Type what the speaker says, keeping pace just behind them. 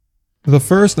the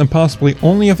first and possibly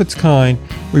only of its kind,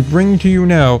 we bring to you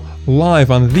now,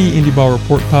 live on the Indie Ball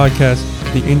Report podcast,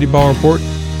 the Indie Ball Report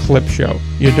Clip Show.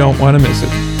 You don't want to miss it.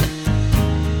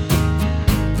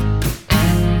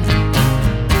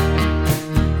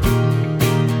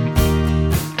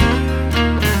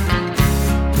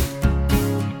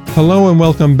 Hello and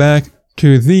welcome back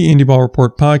to the Indie Ball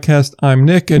Report podcast. I'm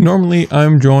Nick, and normally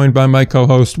I'm joined by my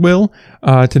co-host Will.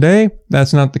 Today,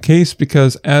 that's not the case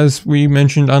because, as we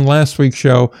mentioned on last week's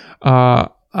show,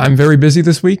 I'm very busy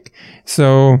this week,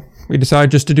 so we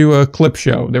decided just to do a clip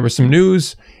show. There was some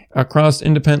news across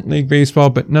Independent League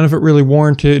Baseball, but none of it really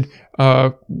warranted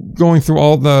going through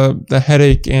all the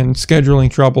headache and scheduling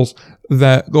troubles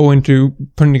that go into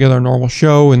putting together a normal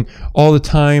show and all the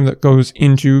time that goes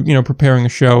into, preparing a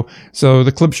show. So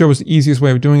the clip show was the easiest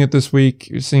way of doing it this week,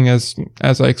 seeing as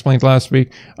I explained last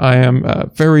week, I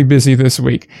am very busy this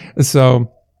week.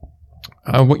 So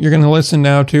what you're going to listen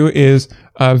now to is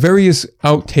various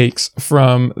outtakes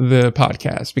from the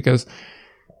podcast, because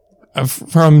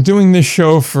from doing this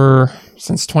show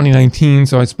since 2019,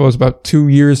 so I suppose about 2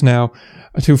 years now,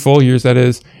 2 full years that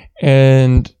is,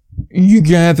 and you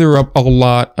gather up a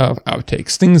lot of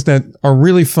outtakes, things that are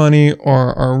really funny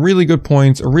or are really good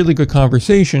points or really good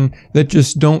conversation that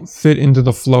just don't fit into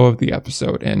the flow of the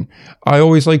episode. And I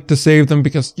always like to save them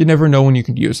because you never know when you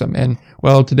can use them. And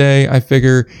well, today I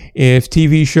figure if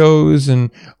TV shows and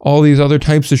all these other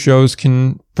types of shows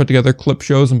can put together clip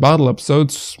shows and bottle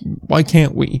episodes, why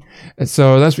can't we? And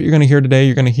so that's what you're going to hear today.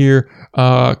 You're going to hear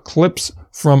clips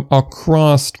from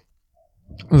across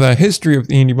the history of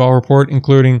the Indie Ball Report,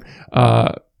 including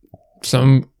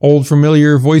some old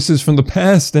familiar voices from the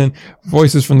past and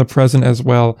voices from the present as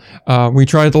well. We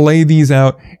try to lay these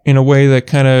out in a way that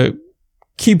kind of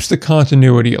keeps the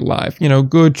continuity alive.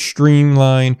 Good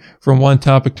streamline from one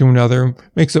topic to another,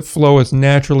 makes it flow as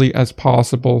naturally as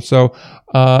possible. So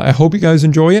I hope you guys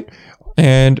enjoy it.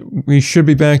 And we should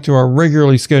be back to our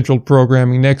regularly scheduled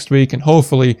programming next week, and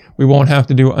hopefully we won't have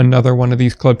to do another one of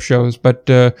these clip shows. But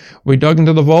we dug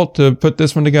into the vault to put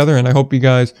this one together, and I hope you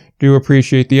guys do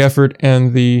appreciate the effort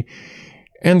and the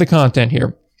content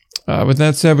here. With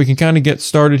that said, we can kind of get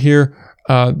started here.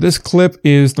 This clip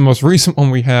is the most recent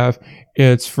one we have.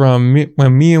 It's from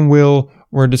when me and Will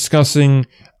were discussing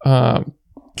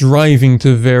driving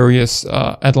to various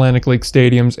Atlantic League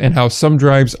stadiums and how some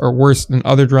drives are worse than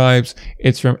other drives.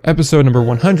 It's from episode number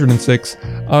 106.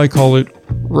 I call it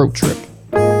Road Trip,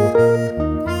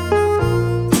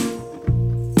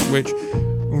 which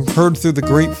we've heard through the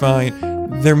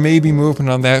grapevine there may be movement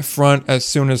on that front as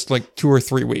soon as like 2 or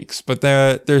 3 weeks, but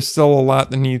there's still a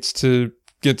lot that needs to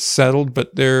get settled,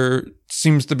 but there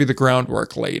seems to be the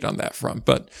groundwork laid on that front.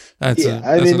 But that's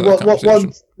another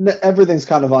conversation. Everything's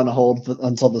kind of on hold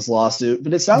until this lawsuit,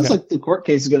 but it sounds like the court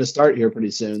case is going to start here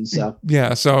pretty soon. So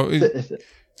yeah,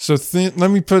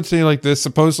 let me put it to you like this: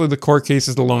 supposedly the court case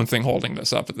is the lone thing holding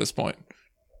this up at this point.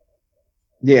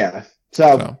 Yeah,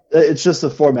 so it's just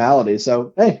a formality.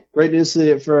 So hey, great news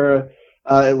for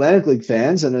Atlantic League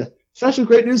fans, and especially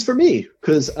great news for me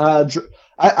because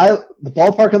the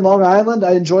ballpark in Long Island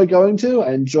I enjoy going to.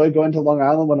 I enjoy going to Long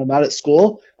Island when I'm out at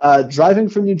school. Driving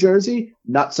from New Jersey,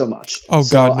 not so much. Oh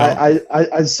God, no!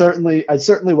 I certainly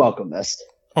welcome this.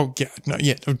 Oh God, no!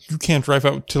 Yeah, you can't drive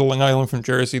out to Long Island from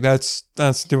Jersey. That's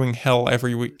doing hell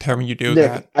every week. Time you do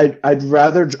Nick, that. I'd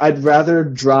rather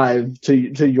drive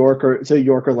to York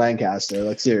or Lancaster.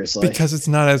 Like seriously, because it's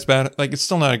not as bad. Like it's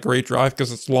still not a great drive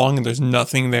because it's long and there's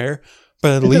nothing there.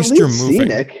 But at least you're moving.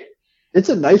 Scenic. It's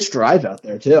a nice drive out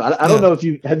there too. I don't know if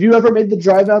have you ever made the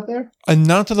drive out there?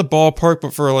 Not to the ballpark,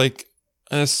 but for like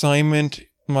an assignment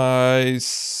my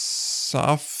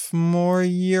sophomore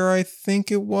year, I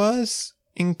think it was,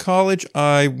 in college,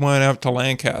 I went out to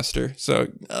Lancaster. So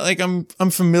like I'm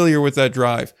familiar with that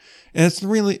drive. And it's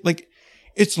really like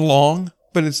it's long,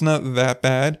 but it's not that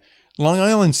bad. Long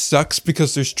Island sucks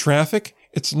because there's traffic.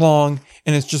 It's long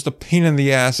and it's just a pain in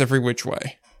the ass every which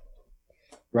way.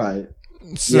 Right.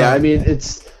 So, yeah, I mean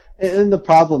and the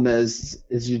problem is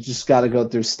you just got to go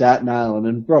through Staten Island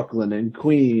and Brooklyn and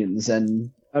Queens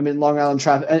and I mean Long Island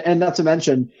traffic and not to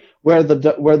mention I was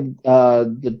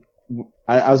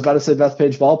about to say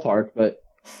Bethpage Ballpark, but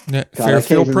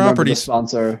Fairfield Properties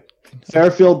sponsor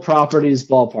Fairfield Properties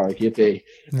Ballpark. Yippee!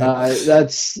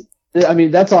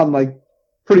 That's on like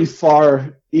pretty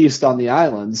far east on the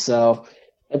island, so.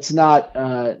 It's not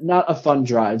a fun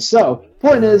drive. So,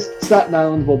 point is, Staten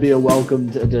Island will be a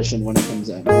welcomed addition when it comes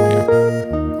in.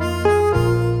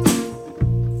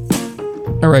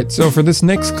 All right, so for this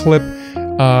next clip,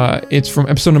 it's from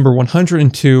episode number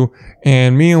 102,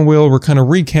 and me and Will were kind of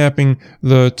recapping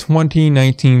the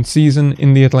 2019 season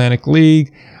in the Atlantic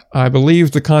League. I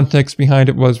believe the context behind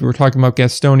it was we were talking about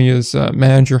Gastonia's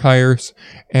manager hires,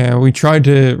 and we tried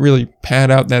to really pad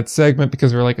out that segment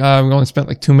because we were like, we only spent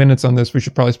like 2 minutes on this. We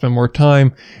should probably spend more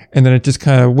time. And then it just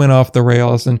kind of went off the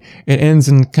rails, and it ends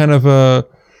in kind of a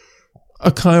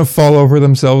kind of fall over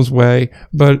themselves way,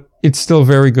 but it's still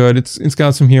very good. It's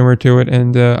got some humor to it,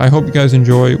 and I hope you guys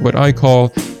enjoy what I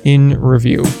call In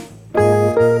Review.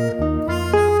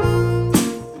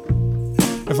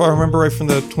 If I remember right from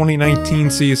the 2019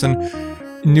 season,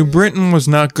 New Britain was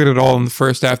not good at all in the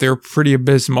first half. They were pretty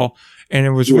abysmal, and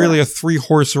it was really a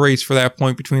 3-horse race for that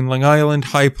point between Long Island,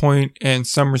 High Point, and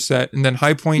Somerset. And then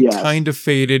High Point kind of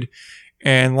faded,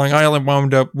 and Long Island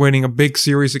wound up winning a big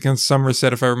series against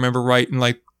Somerset, if I remember right, in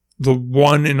like the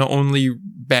one and only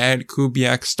bad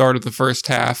Kubiak start of the first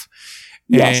half.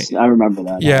 Yes, I remember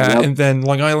that. Yeah, and then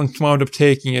Long Island wound up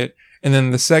taking it. And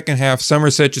then the second half,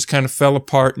 Somerset just kind of fell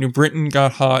apart. New Britain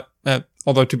got hot.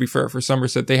 Although, to be fair, for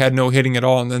Somerset, they had no hitting at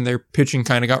all. And then their pitching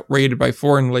kind of got raided by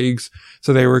foreign leagues.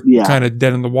 So they were kind of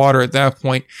dead in the water at that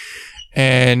point.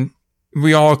 And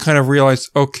we all kind of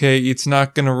realized, okay, it's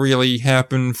not going to really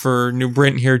happen for New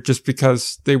Britain here just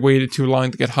because they waited too long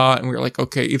to get hot. And we were like,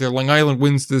 okay, either Long Island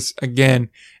wins this again,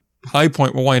 High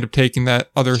Point will wind up taking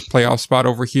that other playoff spot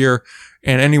over here.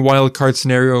 And any wild card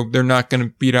scenario, they're not going to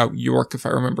beat out York, if I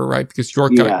remember right, because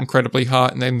York got incredibly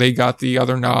hot, and then they got the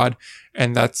other nod,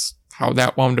 and that's how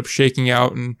that wound up shaking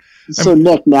out. And so,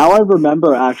 Nick, now I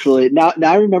remember actually. Now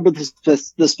I remember the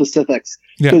specifics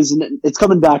because it's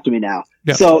coming back to me now.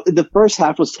 Yeah. So the first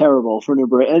half was terrible for New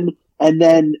Britain, and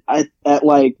then at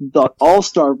like the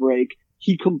All-Star break,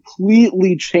 he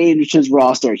completely changed his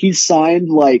roster. He signed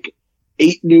like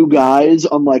 8 new guys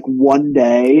on like one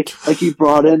day. Like he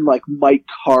brought in like Mike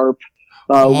Carp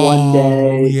one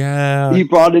day. Yeah. He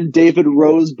brought in David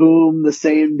Roseboom the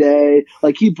same day.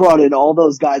 Like he brought in all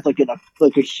those guys like in a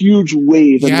huge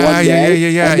wave in one day.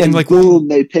 Yeah. And then like, boom,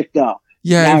 they picked up.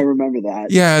 Yeah. Now I remember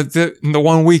that. Yeah. In the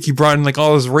 1 week he brought in like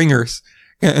all his ringers.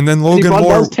 And then Logan Moore.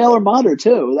 That was Taylor Motter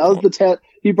too. That was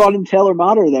he brought in Taylor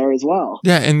Motter there as well.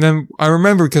 Yeah. And then I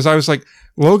remember because I was like,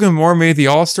 Logan Moore made the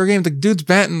All-Star game. The dude's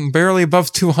batting barely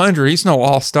above 200. He's no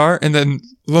All-Star. And then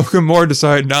Logan Moore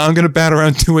decided, I'm going to bat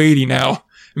around 280 now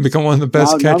and become one of the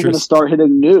best catchers. Now I'm going to start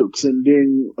hitting nukes and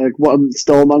being like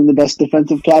still among the best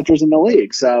defensive catchers in the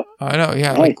league. So I know,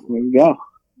 yeah. Hey, there you go.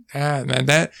 Yeah, man,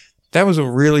 that was a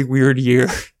really weird year.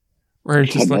 Where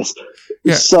it's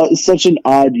just such an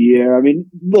odd year. I mean,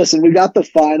 listen, we got the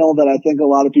final that I think a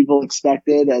lot of people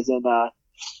expected, as in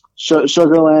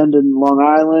Sugarland and Long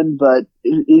Island, but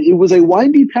it was a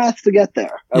windy path to get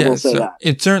there. I will say that.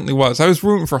 It certainly was. I was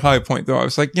rooting for High Point, though. I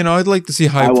was like, I'd like to see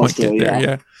High Point get there.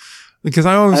 Yeah. Because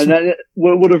I always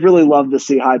would have really loved to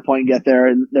see High Point get there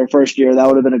in their first year. That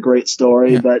would have been a great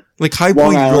story. Yeah. But like High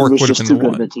Point York would have been the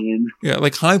one. Team. Yeah,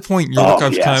 like High Point York, I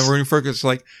was kind of rooting for because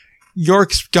like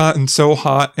York's gotten so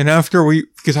hot, and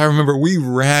because I remember we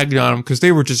ragged on them because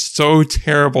they were just so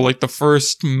terrible. Like the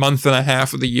first month and a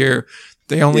half of the year.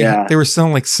 They were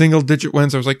selling like single digit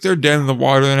wins. I was like, they're dead in the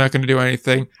water. They're not going to do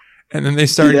anything. And then they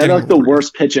started getting like the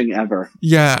worst pitching ever.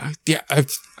 Yeah. I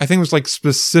think it was like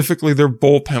specifically their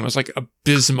bullpen was like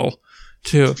abysmal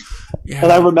too. Yeah.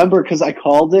 And I remember because I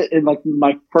called it in like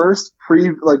my first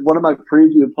one of my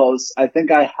preview posts. I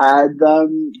think I had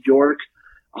them York.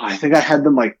 I think I had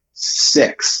them like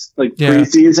 6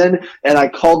 preseason, and I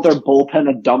called their bullpen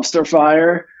a dumpster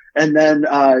fire. And then,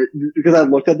 because I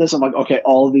looked at this, I'm like, okay,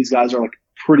 all of these guys are like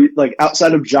pretty, like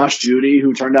outside of Josh Judy,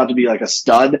 who turned out to be like a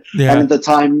stud. Yeah. And at the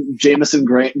time, Jamison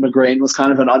McGrain was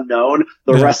kind of an unknown.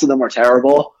 The rest of them were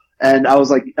terrible. And I was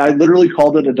like, I literally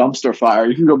called it a dumpster fire.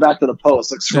 You can go back to the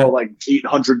post, like scroll like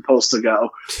 800 posts ago.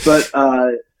 But,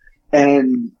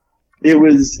 and it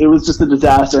was just a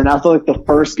disaster. And after like the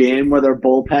first game where their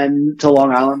bullpen to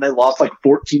Long Island, they lost like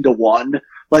 14-1.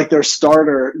 Like their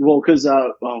starter, because,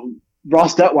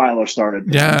 Ross Detweiler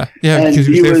started. Yeah, because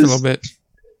he was there for a little bit.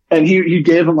 And he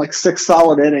gave him like 6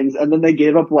 solid innings, and then they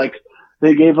gave up,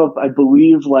 I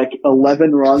believe, like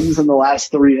 11 runs in the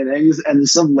last 3 innings, and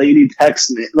some lady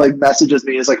messages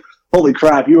me, is like, holy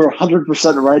crap, you were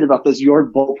 100% right about this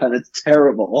York bullpen. It's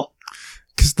terrible.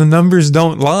 Because the numbers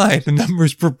don't lie. The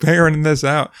numbers preparing this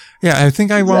out. Yeah, I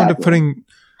think I wound up putting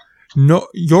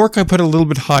York, I put a little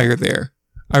bit higher there.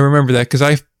 I remember that because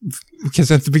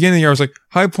at the beginning of the year, I was like,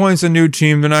 High Point's a new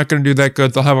team. They're not going to do that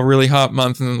good. They'll have a really hot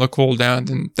month and then they'll cool down,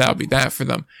 and that'll be that for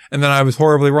them. And then I was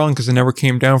horribly wrong because they never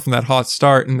came down from that hot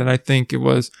start. And then I think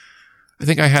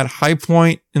I had High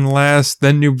Point in last,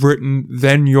 then New Britain,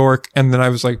 then York. And then I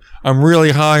was like, I'm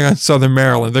really high on Southern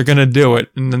Maryland. They're going to do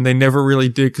it. And then they never really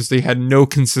did because they had no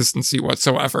consistency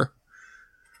whatsoever.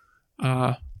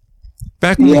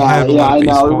 Back when we had a lot of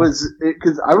baseball. I know. It was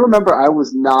because I remember I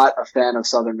was not a fan of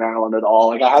Southern Maryland at all.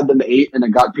 Like I had them 8, and it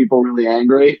got people really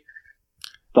angry.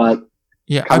 But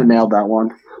kind of nailed that one.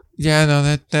 Yeah,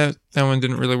 no, that one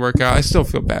didn't really work out. I still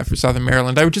feel bad for Southern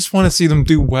Maryland. I would just want to see them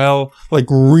do well, like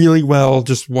really well,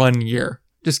 just 1 year.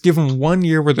 Just give them 1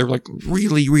 year where they're like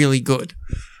really, really good.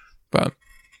 But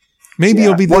maybe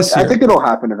it'll be this year. I think it'll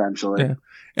happen eventually. Yeah.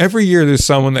 Every year there's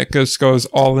someone that goes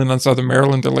all in on Southern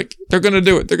Maryland. They're like, they're going to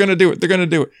do it. They're going to do it. They're going to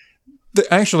do it.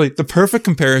 Actually, the perfect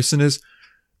comparison is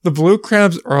the Blue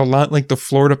Crabs are a lot like the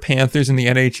Florida Panthers in the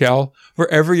NHL, where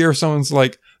every year someone's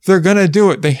like, they're going to do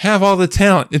it. They have all the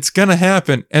talent. It's going to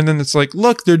happen. And then it's like,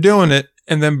 look, they're doing it.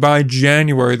 And then by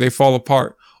January, they fall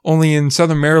apart. Only in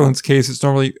Southern Maryland's case, it's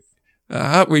normally,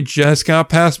 we just got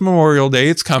past Memorial Day.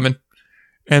 It's coming.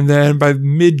 And then by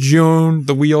mid-June,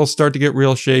 the wheels start to get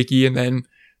real shaky. And then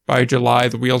by July,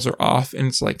 the wheels are off. And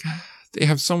it's like,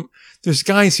 there's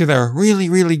guys here that are really,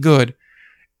 really good.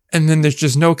 And then there's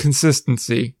just no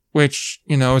consistency, which,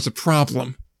 is a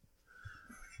problem.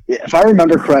 Yeah, if I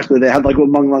remember correctly, they had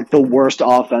among the worst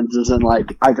offenses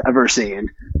I've ever seen.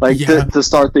 To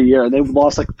start the year, they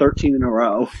lost 13 in a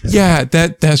row. Yeah,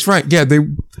 that's right. Yeah,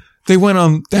 they went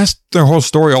on. That's their whole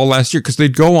story all last year because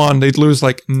they'd go on, they'd lose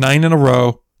 9 in a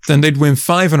row, then they'd win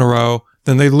 5 in a row,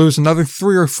 then they'd lose another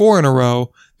 3 or 4 in a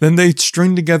row, then they'd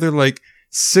string together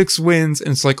 6 wins,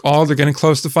 and it's they're getting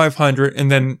close to 500,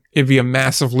 and then it'd be a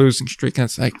massive losing streak. And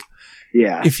it's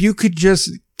yeah, if you could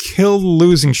just kill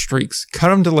losing streaks, cut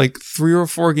them to 3 or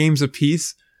 4 games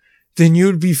apiece, then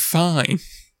you'd be fine.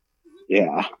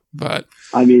 Yeah. But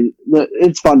I mean,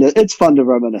 it's fun to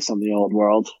reminisce on the old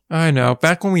world. I know.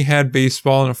 Back when we had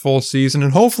baseball in a full season,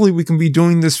 and hopefully we can be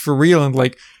doing this for real.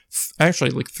 And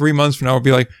actually, 3 months from now,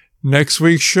 we'll be next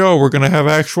week's show, we're gonna have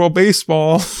actual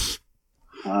baseball.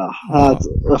 It's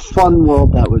a fun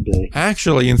world that would be.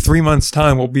 Actually, in 3 months'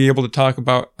 time, we'll be able to talk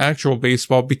about actual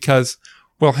baseball because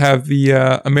we'll have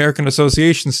the American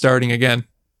Association starting again.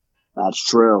 That's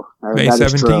true. May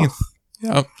 17th.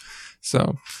 Yep.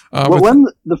 So, when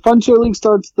the Frontier League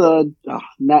starts,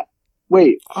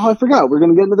 wait. Oh, I forgot. We're going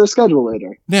to get into their schedule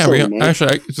later. Yeah,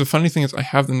 actually, the funny thing is I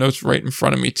have the notes right in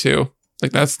front of me, too.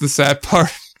 That's the sad part.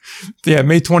 Yeah,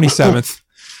 May 27th.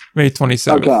 May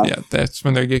 27th. Okay. Yeah, that's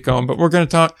when they get going. But we're going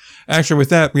to talk. Actually, with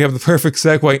that, we have the perfect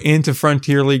segue into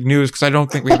Frontier League news because I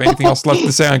don't think we have anything else left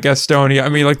to say on Gastonia. I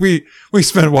mean, we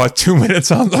spent 2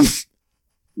 minutes on them.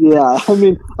 Yeah, I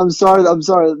mean, I'm sorry.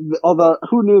 Although,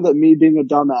 who knew that me being a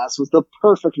dumbass was the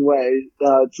perfect way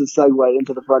to segue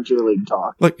into the Frontier League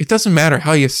talk? Look, it doesn't matter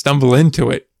how you stumble into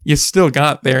it. You still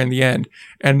got there in the end.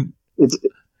 And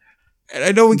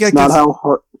I know we get... It's not how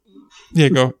hard... Yeah,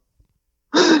 go.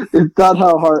 It's not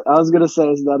how hard... I was going to say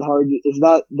it's not hard... It's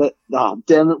not that... Oh,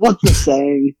 damn it. What's the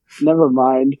saying? Never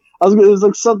mind. It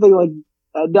was something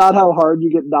not how hard you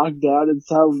get knocked down, it's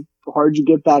how hard you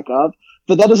get back up.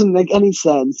 But that doesn't make any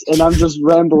sense, and I'm just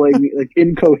rambling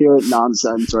incoherent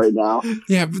nonsense right now.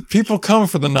 Yeah, but people come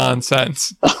for the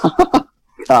nonsense.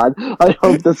 God, I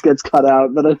hope this gets cut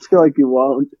out, but I feel like you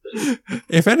won't.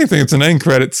 If anything, it's an end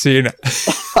credit scene.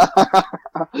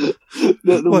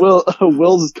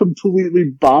 Will's completely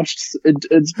botched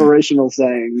inspirational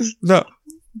sayings. No,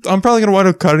 I'm probably going to wind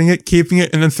up cutting it, keeping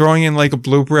it, and then throwing in a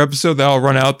blooper episode that I'll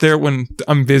run out there when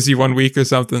I'm busy 1 week or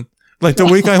something. The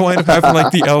week I wind up having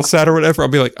the LSAT or whatever, I'll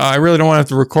be I really don't want to have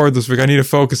to record this week. I need to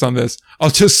focus on this. I'll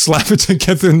just slap it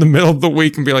together in the middle of the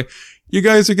week and be you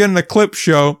guys are getting a clip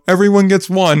show. Everyone gets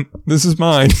one. This is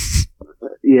mine.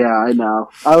 Yeah, I know.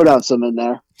 I would have some in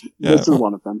there. Yeah, this is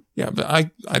one of them. Yeah, but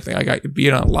I think I got you beat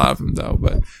on a lot of them though.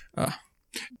 But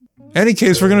any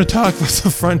case, we're going to talk about the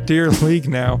Frontier League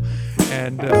now.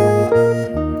 And...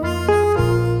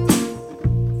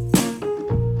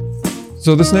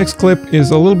 So this next clip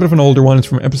is a little bit of an older one. It's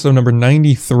from episode number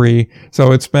 93.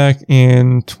 So it's back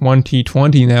in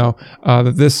 2020 now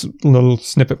that this little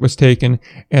snippet was taken.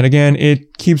 And again,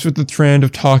 it keeps with the trend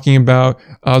of talking about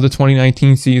the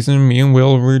 2019 season. Me and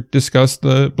Will discussed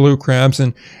the Blue Crabs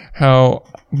and how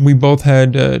we both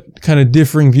had kind of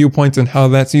differing viewpoints on how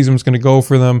that season was going to go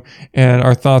for them and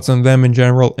our thoughts on them in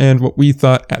general and what we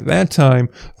thought at that time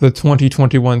the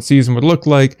 2021 season would look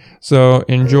like. So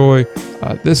enjoy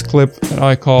this clip that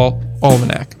I call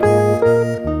Almanac.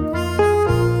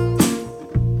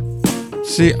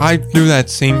 See, I do that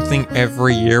same thing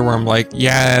every year where I'm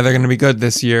yeah, they're going to be good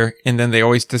this year, and then they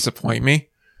always disappoint me.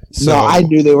 So, no, I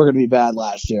knew they were going to be bad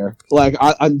last year.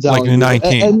 I'm telling you.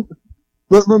 19. And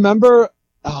remember...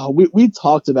 we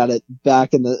talked about it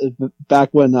back before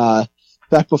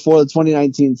the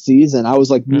 2019 season. I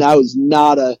was I was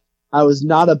not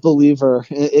a believer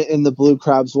in the Blue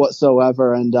Crabs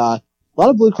whatsoever. And lot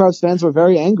of Blue Crabs fans were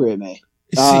very angry at me.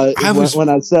 See, when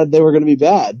I said they were going to be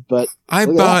bad, but I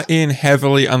bought in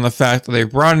heavily on the fact that they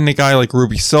brought in a guy like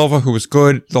Ruby Silva, who was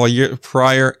good the year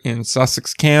prior in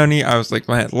Sussex County. I was like,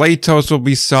 man, Latos will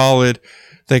be solid.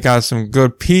 They got some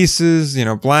good pieces,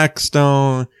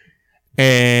 Blackstone.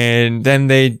 And then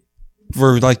they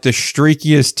were like the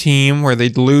streakiest team where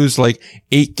they'd lose like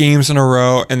 8 games in a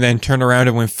row and then turn around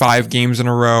and win 5 games in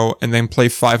a row and then play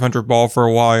 500 ball for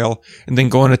a while and then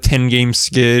go on a 10-game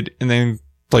skid and then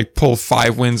like pull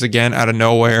 5 wins again out of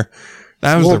nowhere.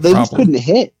 That was their problem. They just couldn't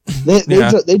hit.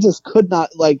 They just could not,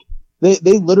 they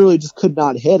literally just could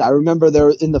not hit. I remember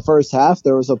in the first half,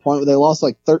 there was a point where they lost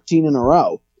like 13 in a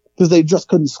row because they just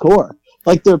couldn't score.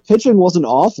 Like their pitching wasn't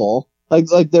awful.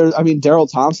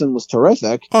 Daryl Thompson was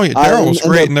terrific. Oh yeah, Daryl was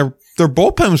great, and their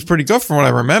bullpen was pretty good from what I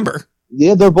remember.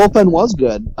 Yeah, their bullpen was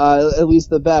good, at least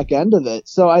the back end of it.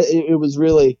 So it was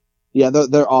really,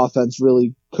 their offense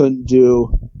really couldn't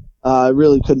do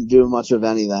much of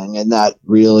anything, and that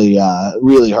really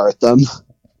hurt them.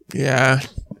 Yeah,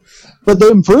 but they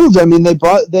improved. I mean,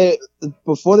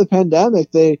 before the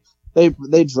pandemic, they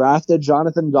drafted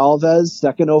Jonathan Galvez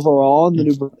 2nd overall in the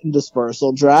New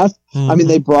Dispersal draft. Mm-hmm. I mean,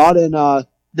 they brought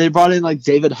in like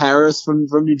David Harris from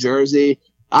New Jersey.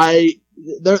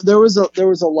 There was a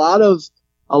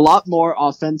lot more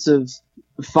offensive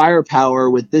firepower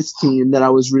with this team that I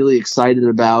was really excited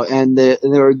about, and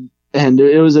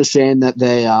it was a shame that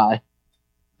they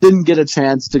didn't get a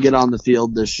chance to get on the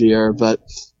field this year. But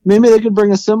maybe they could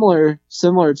bring a similar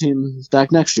team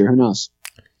back next year. Who knows?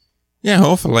 Yeah,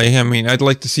 hopefully. I mean, I'd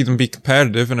like to see them be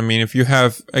competitive. And I mean, if you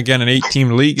have, again, an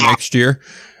 8-team league next year,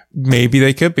 maybe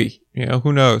they could be.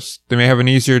 Who knows? They may have an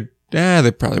easier,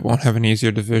 they probably won't have an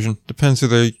easier division. Depends who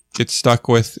they get stuck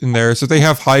with in there. So if they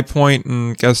have High Point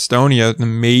and Gastonia,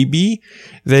 then maybe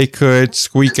they could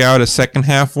squeak out a second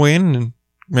half win and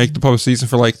make the postseason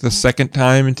for like the second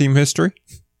time in team history.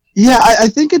 Yeah, I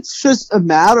think it's just a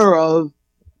matter of,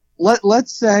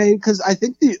 let's say, because I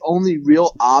think the only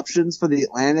real options for the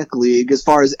Atlantic League as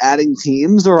far as adding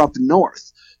teams are up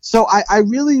north. So I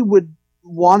really would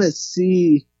want to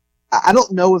see. I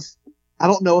don't know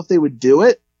if they would do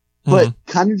it, but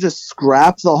kind of just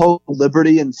scrap the whole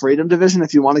Liberty and Freedom division.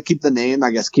 If you want to keep the name,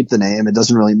 I guess keep the name. It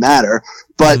doesn't really matter.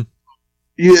 But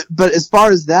but as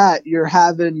far as that, you're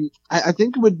having. I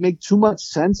think it would make too much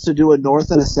sense to do a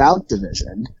North and a South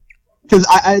division, because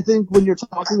I think when you're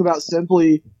talking about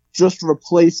simply just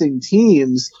replacing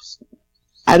teams,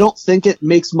 I don't think it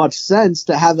makes much sense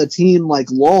to have a team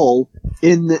like Lowell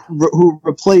who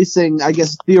replacing, I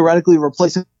guess theoretically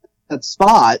replacing that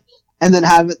spot, and then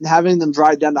having them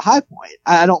drive down to High Point.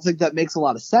 I don't think that makes a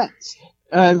lot of sense.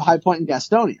 High Point and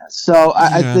Gastonia. So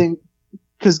I think,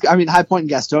 because High Point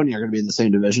and Gastonia are going to be in the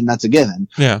same division. That's a given.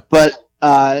 Yeah. But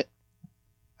I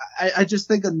just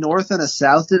think a North and a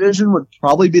South division would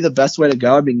probably be the best way to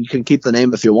go. I mean, you can keep the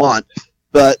name if you want.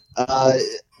 But I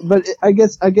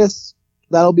guess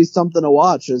that'll be something to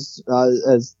watch as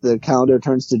the calendar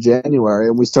turns to January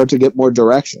and we start to get more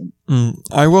direction.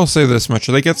 I will say this much: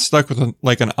 if they get stuck with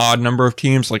an odd number of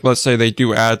teams, like let's say they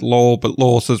do add Lowell, but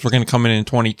Lowell says we're going to come in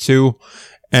 22,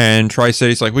 and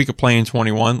Tri-City's like we could play in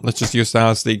 21. Let's just use that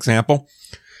as the example.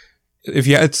 If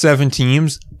you had 7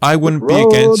 teams, I wouldn't be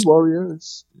against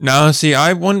Warriors. No, see,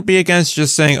 I wouldn't be against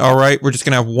just saying, all right, we're just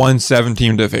going to have one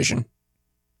 7-team division.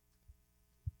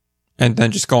 And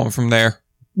then just going from there.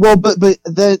 Well, but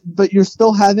you're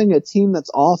still having a team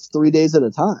that's off 3 days at a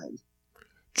time.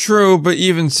 True, but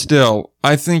even still,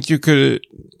 I think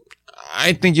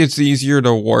it's easier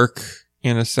to work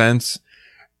in a sense.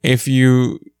 It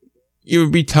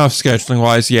would be tough scheduling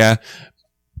wise, yeah.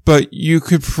 But you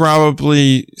could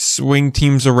probably swing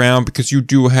teams around because you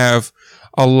do have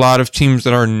a lot of teams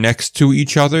that are next to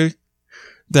each other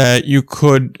that you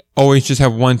could always just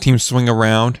have one team swing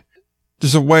around.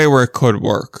 There's a way where it could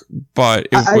work, but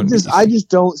I just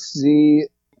don't see.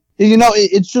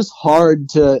 It's just hard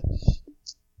to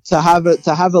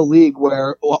have a league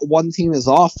where one team is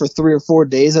off for 3 or 4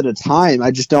 days at a time. I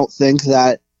just don't think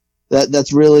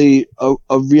that's really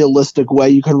a realistic way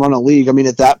you can run a league. I mean,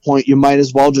 at that point, you might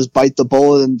as well just bite the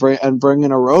bullet and bring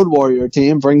in a Road Warrior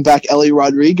team, bring back Ellie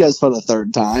Rodriguez for the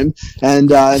 3rd time, and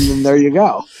then there you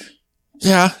go.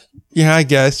 Yeah, I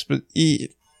guess, but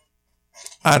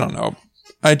I don't know.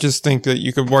 I just think that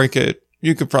you could work it.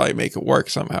 You could probably make it work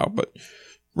somehow, but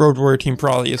Road Warrior team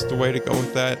probably is the way to go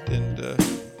with that. And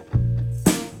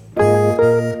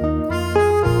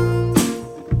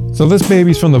so this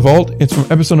baby's from the vault. It's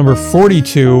from episode number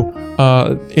 42.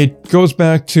 It goes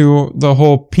back to the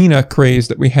whole peanut craze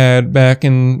that we had back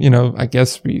in, I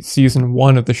guess season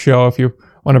 1 of the show. If you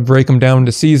want to break them down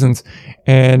into seasons.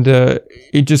 And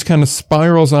it just kind of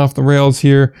spirals off the rails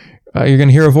here. You're going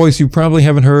to hear a voice you probably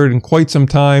haven't heard in quite some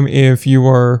time if you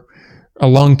are a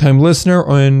long-time listener,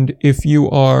 and if you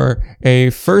are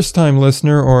a first-time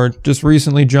listener or just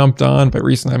recently jumped on, by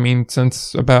recently I mean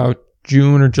since about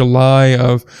June or July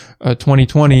of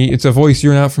 2020, it's a voice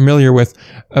you're not familiar with,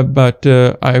 but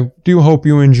I do hope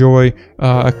you enjoy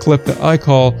a clip that I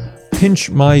call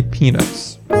Pinch My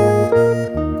Peanuts.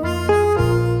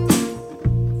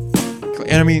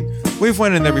 And I mean, we've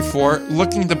went in there before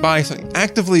looking to buy something,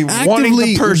 actively wanting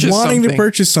to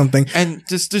purchase something. And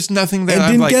just there's nothing there.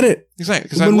 I didn't get it.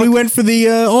 Exactly. When we went for the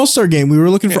All-Star game, we were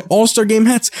looking for All-Star game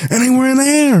hats, and they weren't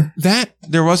there.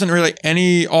 There wasn't really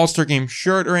any All-Star game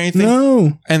shirt or anything.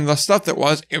 No. And the stuff it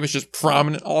was just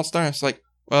prominent All-Star. It's like,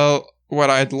 well, what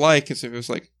I'd like is if it was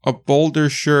like a Boulder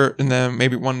shirt, and then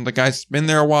maybe one of the guys has been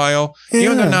there a while. Yeah.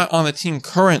 Even though they're not on the team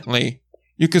currently,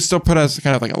 you could still put as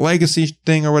kind of like a legacy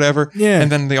thing or whatever. Yeah.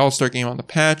 And then the All-Star game on the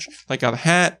patch, like a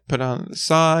hat, put on the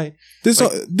side. This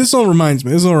all reminds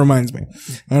me.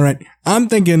 All right. I'm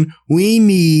thinking we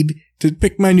need to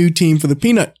pick my new team for the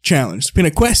Peanut Challenge,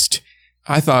 Peanut Quest.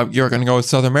 I thought you were going to go with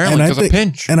Southern Maryland because of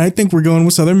Pinch. And I think we're going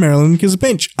with Southern Maryland because of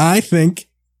Pinch. I think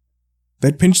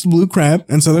that Pinch the Blue Crab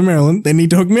and Southern Maryland, they need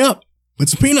to hook me up with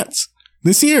some peanuts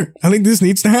this year. I think this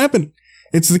needs to happen.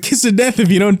 It's the kiss of death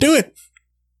if you don't do it.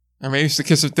 Or maybe it's the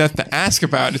kiss of death to ask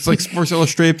about. It's like Sports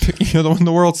Illustrated, won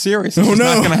the World Series. It's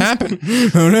not going to happen.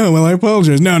 Oh, no. Well, I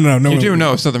apologize. No. You do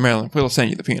know Southern Maryland will send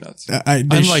you the peanuts.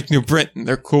 Unlike New Britain,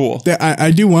 they're cool.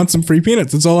 I do want some free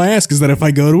peanuts. That's all I ask, is that if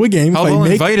I go to a game... They'll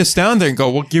invite us down there and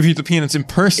go, we'll give you the peanuts in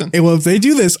person. Well, if they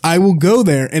do this, I will go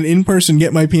there and in person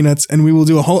get my peanuts, and we will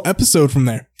do a whole episode from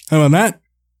there. How about that?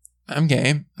 I'm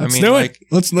game. Let's do it.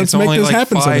 Let's make this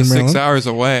happen, Southern Maryland. 5-6 hours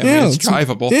away. It's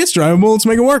drivable. It's drivable. Let's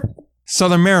make it work.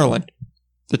 Southern Maryland.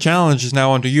 The challenge is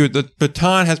now under you. The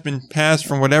baton has been passed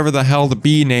from whatever the hell the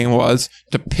B name was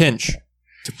to Pinch.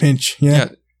 To Pinch, yeah.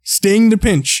 Sting to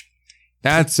Pinch.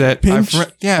 That's it. Pinch.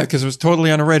 Because it was totally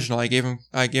unoriginal. I gave him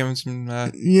some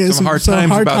hard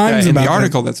times about that in the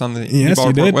article that's on the Ball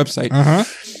Report website. Uh-huh.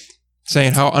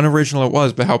 Saying how unoriginal it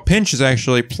was, but how Pinch is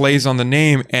actually plays on the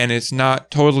name, and it's not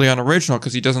totally unoriginal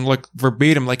because he doesn't look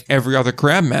verbatim like every other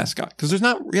crab mascot. Because there's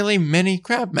not really many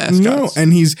crab mascots. No,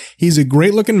 and he's a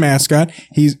great looking mascot.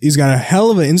 He's got a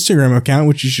hell of an Instagram account,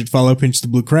 which you should follow, Pinch the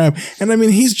Blue Crab. And I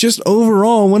mean, he's just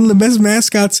overall one of the best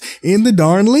mascots in the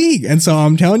darn league. And so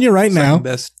I'm telling you right now,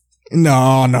 best. No.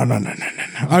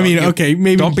 I mean, okay,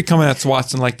 maybe don't be coming at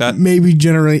Swatson like that. Maybe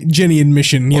Jenny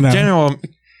admission,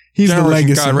 He's the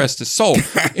legacy. God rest his soul.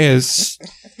 He's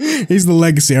the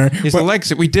legacy. Right? He's the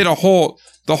legacy. We did the whole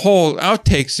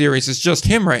outtake series is just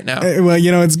him right now. Well,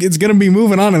 it's going to be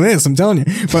moving on to this, I'm telling you.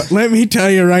 But let me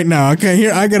tell you right now, okay,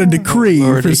 here I got a decree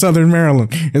for Southern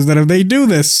Maryland is that if they do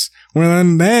this, well,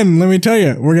 then let me tell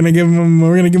you, we're gonna give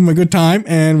them a good time,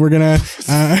 and we're gonna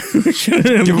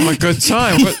give them a good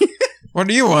time. What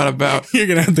do you want about? You're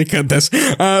going to have to cut this.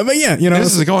 But yeah,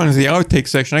 This is going to the outtake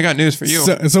section. I got news for you.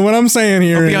 So what I'm saying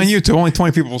here It'll be on YouTube. Only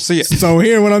 20 people will see it. So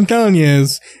here, what I'm telling you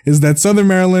is that Southern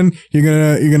Maryland, you're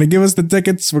going to give us the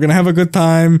tickets. We're going to have a good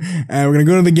time. We're going to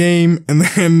go to the game, and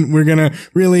then we're going to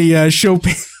really show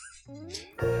people.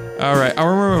 All right. I'll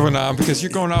remember now because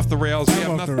you're going off the rails. We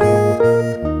have nothing.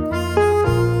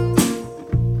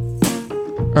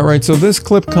 All right, so this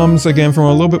clip comes again from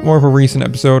a little bit more of a recent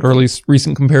episode, or at least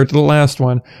recent compared to the last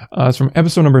one. It's from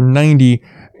episode number 90,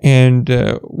 and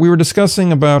we were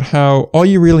discussing about how all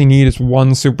you really need is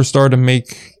one superstar to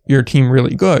make your team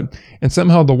really good. And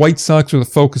somehow the White Sox were the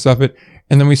focus of it.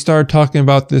 And then we started talking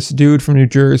about this dude from New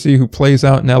Jersey who plays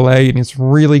out in LA and he's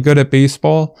really good at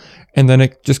baseball. And then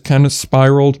it just kind of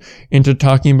spiraled into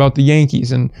talking about the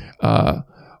Yankees and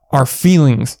our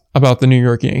feelings about the New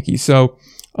York Yankees. So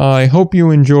I hope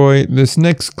you enjoy this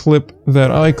next clip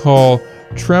that I call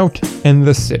Trout and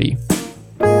the City.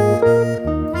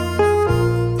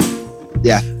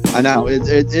 Yeah, I know. It's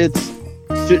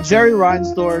Jerry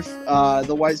Reinsdorf,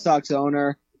 the White Sox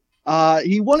owner.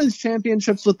 He won his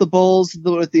championships with the Bulls,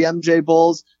 with the MJ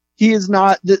Bulls. He is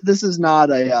not. This is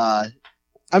not a.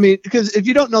 I mean, because if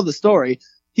you don't know the story,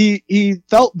 he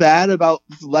felt bad about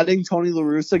letting Tony La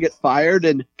Russa get fired,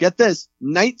 and get this,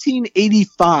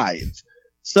 1985.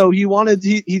 So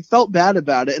he felt bad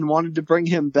about it and wanted to bring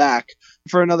him back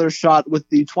for another shot with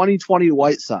the 2020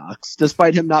 White Sox,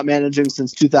 despite him not managing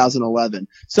since 2011.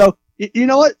 So, you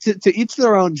know what? To each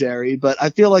their own, Jerry, but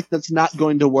I feel like that's not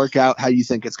going to work out how you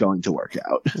think it's going to work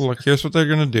out. Look, here's what they're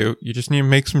going to do. You just need to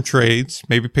make some trades,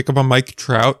 maybe pick up a Mike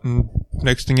Trout, and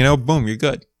next thing you know, boom, you're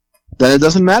good. Then it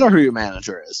doesn't matter who your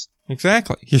manager is.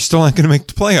 Exactly. You're still not going to make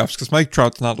the playoffs because Mike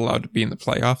Trout's not allowed to be in the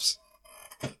playoffs.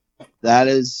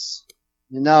 That's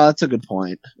a good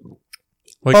point.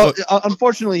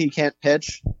 Unfortunately, he can't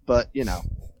pitch, but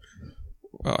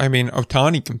Well, I mean,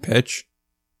 Ohtani can pitch.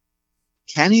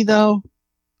 Can he though?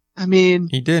 I mean,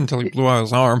 he did until he blew out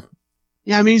his arm.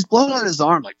 Yeah, I mean, he's blown out his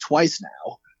arm like twice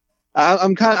now.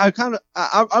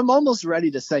 I'm almost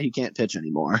ready to say he can't pitch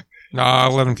anymore. Nah,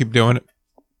 I'll let him keep doing it.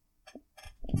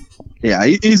 Yeah,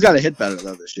 he's got to hit better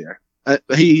though this year.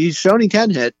 He's shown he can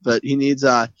hit, but he needs.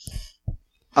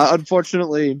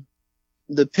 Unfortunately,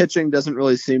 the pitching doesn't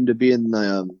really seem to be in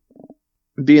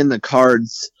the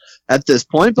cards at this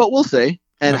point. But we'll see.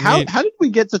 And how did we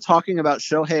get to talking about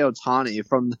Shohei Ohtani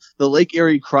from the Lake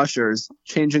Erie Crushers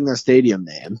changing their stadium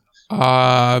name? If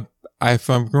I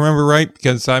remember right,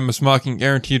 because I'm a Smocking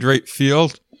Guaranteed Rate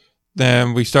Field,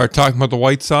 then we started talking about the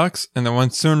White Sox, and then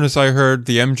as soon as I heard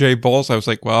the MJ Bulls, I was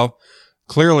like, well,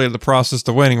 clearly the process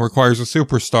to winning requires a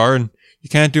superstar, and you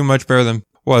can't do much better than,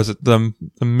 what is it, the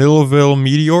Millville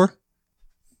Meteor?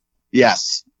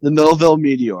 Yes, the Millville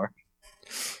Meteor.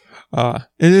 It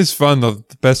is fun, though.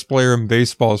 The best player in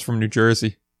baseball is from New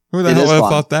Jersey. Who the hell would have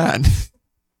thought that?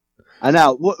 I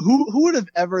know. Who would have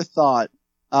ever thought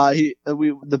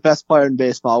the best player in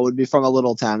baseball would be from a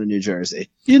little town in New Jersey?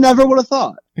 You never would have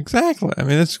thought. Exactly. I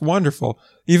mean, it's wonderful.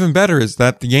 Even better is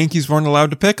that the Yankees weren't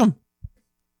allowed to pick him.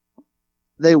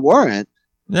 They weren't?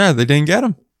 Yeah, they didn't get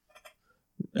him.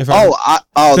 That's not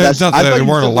that they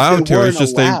weren't allowed to. It's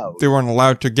just they weren't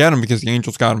allowed to get him because the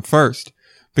Angels got him first.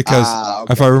 Because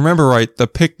if I remember right, the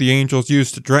pick the Angels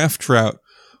used to draft Trout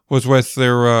was with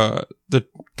their the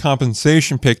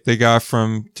compensation pick they got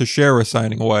from Teixeira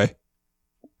signing away.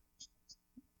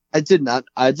 I did not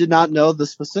know the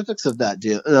specifics of that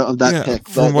deal pick.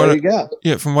 But there you go.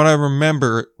 Yeah, from what I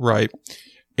remember right,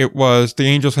 it was the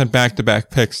Angels had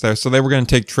back-to-back picks there, so they were going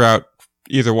to take Trout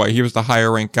either way. He was the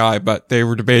higher ranked guy, but they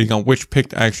were debating on which pick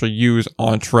to actually use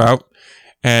on Trout.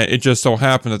 And it just so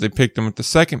happened that they picked him with the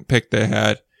second pick they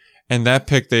had. And that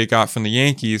pick they got from the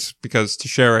Yankees because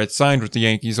Teixeira had signed with the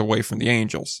Yankees away from the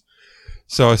Angels.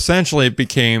 So essentially it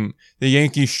became the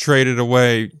Yankees traded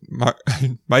away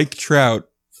Mike Trout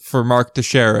for Mark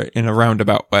Teixeira in a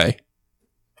roundabout way.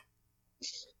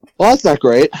 Well, that's not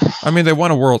great. I mean, they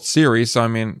won a World Series, so I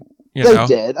mean, they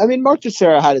did. I mean, Mark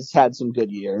Teixeira had some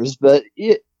good years, but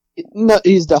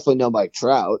he's definitely no Mike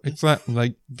Trout. It's not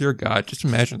like, dear God, just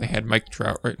imagine they had Mike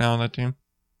Trout right now on that team.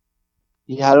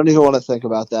 Yeah, I don't even want to think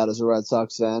about that as a Red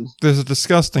Sox fan. There's a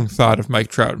disgusting thought of Mike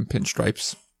Trout in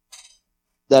pinstripes.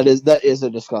 That is a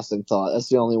disgusting thought. That's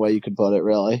the only way you could put it,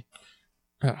 really.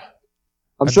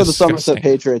 I'm sure the Somerset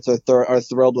Patriots are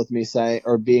thrilled with me saying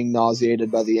or being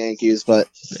nauseated by the Yankees, but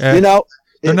they're not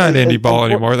indie ball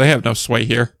anymore. They have no sway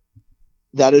here.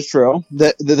 That is true.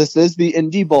 This is the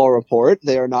indie ball report.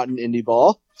 They are not an indie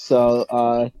ball.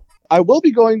 So I will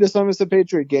be going to Somerset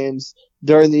Patriot games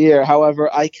during the year.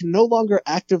 However, I can no longer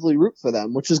actively root for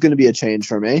them, which is going to be a change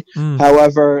for me.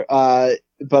 However,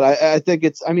 but I think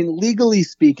legally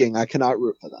speaking, I cannot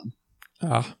root for them.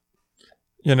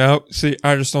 See,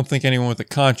 I just don't think anyone with a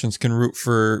conscience can root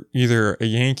for either a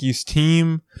Yankees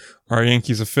team or a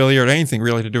Yankees affiliate or anything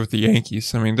really to do with the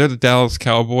Yankees. I mean, they're the Dallas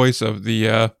Cowboys of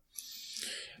the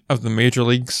major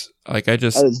leagues. Like,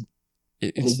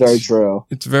 it's very true.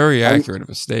 It's very accurate of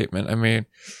a statement. I mean,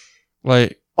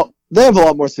 they have a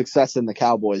lot more success than the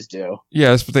Cowboys do.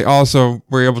 Yes, but they also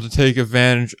were able to take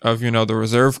advantage of, the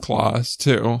reserve clause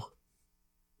too.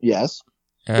 Yes.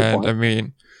 And I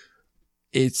mean,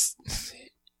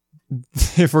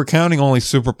 if we're counting only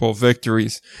Super Bowl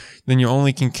victories, then you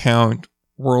only can count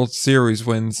World Series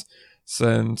wins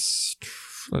since,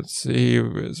 let's see,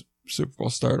 Super Bowl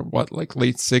started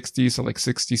late 60s, so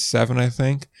 67, I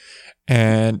think.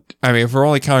 And I mean, if we're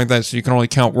only counting that, so you can only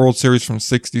count World Series from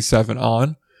 67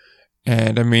 on.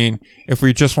 And I mean, if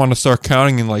we just want to start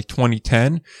counting in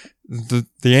 2010, the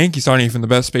Yankees aren't even the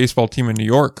best baseball team in New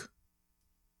York.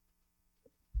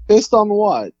 Based on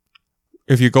what?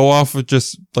 If you go off of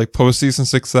just postseason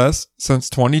success since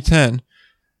 2010,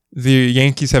 the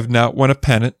Yankees have not won a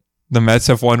pennant. The Mets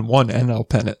have won one NL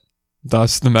pennant.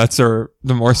 Thus, the Mets are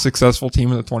the more successful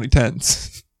team in the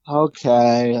 2010s.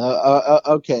 Okay.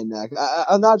 Okay, Nick.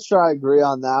 I'm not sure I agree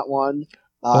on that one.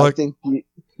 I think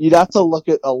you'd have to look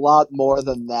at a lot more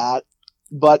than that.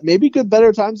 But maybe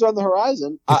better times are on the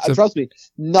horizon. Trust me,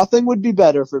 nothing would be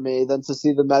better for me than to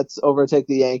see the Mets overtake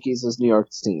the Yankees as New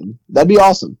York's team. That'd be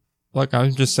awesome. Look,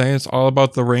 I'm just saying it's all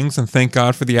about the rings, and thank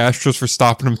God for the Astros for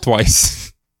stopping them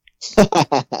twice.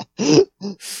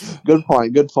 Good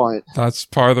point. That's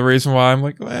part of the reason why I'm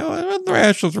like, well, what do the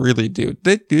Astros really do?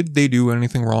 Did they do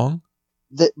anything wrong?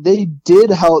 they did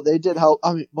help. They did help.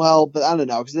 I mean, well, but I don't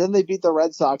know, because then they beat the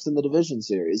Red Sox in the division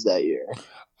series that year.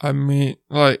 I mean,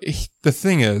 like, the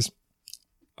thing is,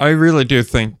 I really do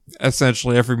think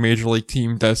essentially every major league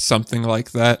team does something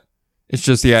like that. It's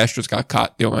just the Astros got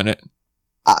caught doing it.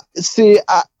 I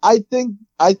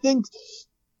think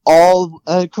all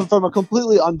from a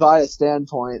completely unbiased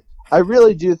standpoint, I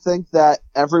really do think that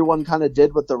everyone kind of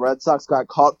did what the Red Sox got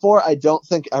caught for. I don't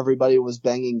think everybody was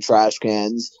banging trash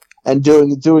cans and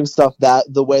doing stuff that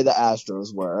the way the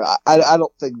Astros were. I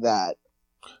don't think that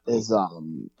is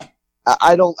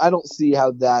I don't see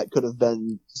how that could have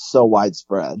been so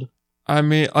widespread. I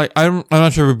mean, I'm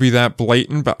not sure it would be that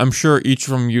blatant, but I'm sure each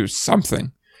of them used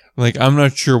something. Like, I'm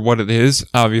not sure what it is,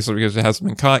 obviously, because it hasn't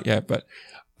been caught yet, but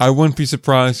I wouldn't be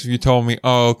surprised if you told me,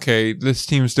 oh, okay, this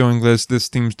team's doing this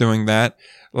team's doing that.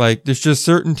 Like, there's just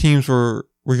certain teams where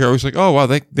you're always like, oh, wow,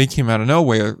 they came out of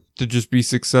nowhere to just be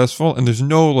successful, and there's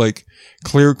no, like,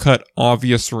 clear-cut,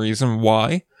 obvious reason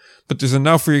why. But there's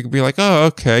enough where you can be like, oh,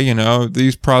 okay, you know,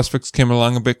 these prospects came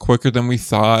along a bit quicker than we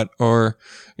thought, or,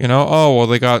 you know, oh, well,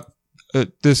 they got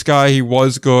this guy, he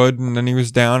was good, and then he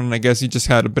was down, and I guess he just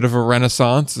had a bit of a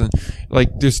renaissance, and, like,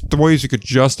 there's ways you could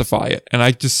justify it, and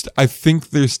I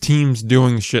think there's teams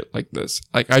doing shit like this.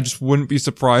 Like, I just wouldn't be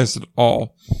surprised at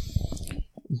all.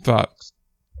 But,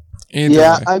 either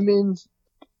way. I mean,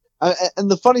 and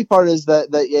the funny part is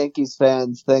that Yankees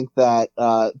fans think that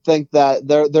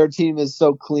their team is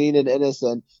so clean and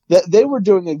innocent that they were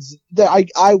doing.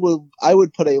 I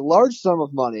would put a large sum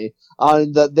of money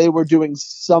on that they were doing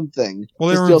something. Well,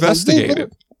 they were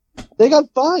investigated. They got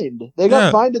fined. They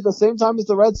got fined at the same time as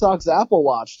the Red Sox Apple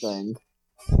Watch thing.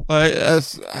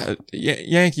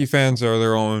 Yankee fans are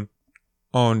their own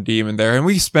demon there, and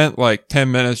we spent like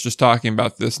 10 minutes just talking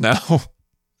about this now.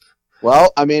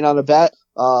 Well, I mean, on a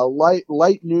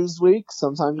light news week,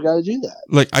 sometimes you gotta do that.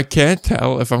 Like, I can't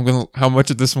tell if how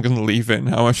much of this I'm gonna leave in,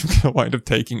 how much I'm gonna wind up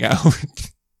taking out.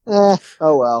 Oh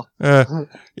well.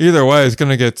 Either way, it's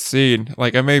gonna get seen.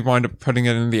 Like, I may wind up putting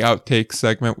it in the outtake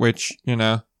segment, which, you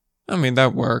know, I mean,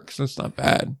 that works. That's not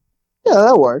bad. Yeah,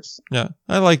 that works. Yeah,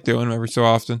 I like doing them every so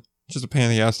often. Just a pain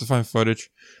in the ass to find footage.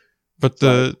 But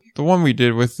the one we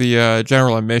did with the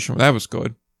general admission, that was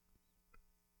good.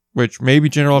 Which maybe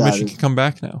general admission can come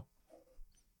back now.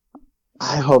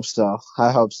 I hope so.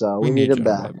 We need him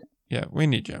back. Yeah, we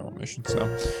need general admission.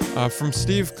 So, from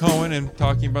Steve Cohen and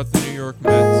talking about the New York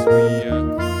Mets,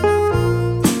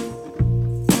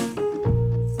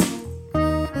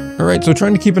 All right, so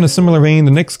trying to keep in a similar vein,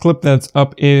 the next clip that's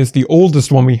up is the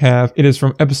oldest one we have. It is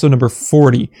from episode number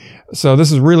 40. So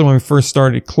this is really when we first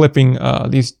started clipping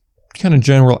these kind of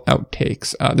general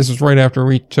outtakes. This was right after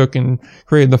we took and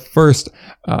created the first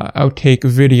outtake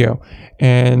video.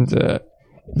 And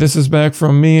this is back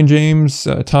from me and James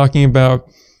talking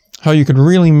about how you could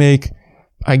really make,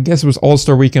 I guess it was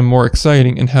All-Star Weekend, more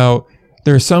exciting, and how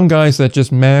there are some guys that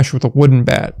just mash with a wooden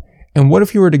bat. And what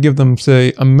if you were to give them,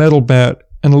 say, a metal bat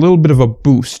and a little bit of a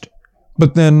boost?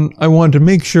 But then I wanted to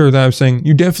make sure that I was saying,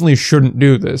 you definitely shouldn't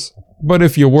do this. But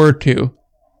if you were to,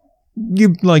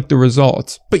 you'd like the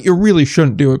results. But you really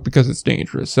shouldn't do it because it's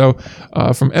dangerous. So,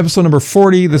 from episode number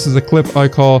 40, this is a clip I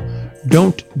call,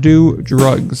 Don't Do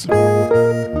Drugs.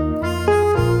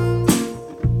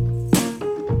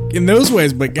 In those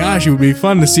ways, but gosh, it would be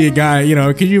fun to see a guy, you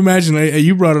know, could you imagine,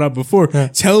 you brought it up before,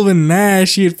 Telvin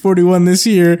Nash, he had 41 this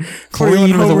year,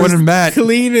 clean with a wooden bat.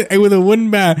 Clean with a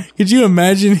wooden bat. Could you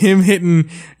imagine him hitting,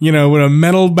 you know, with a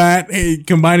metal bat,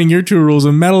 combining your two rules,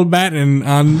 a metal bat and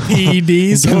on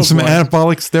PEDs? Getting some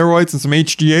anabolic steroids and some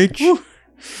HGH? Woo.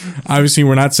 Obviously,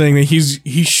 we're not saying that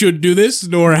he should do this,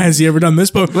 nor has he ever done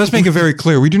this, but let's make it very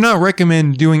clear. We do not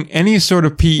recommend doing any sort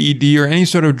of PED or any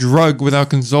sort of drug without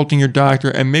consulting your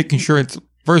doctor and making sure it's,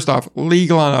 first off,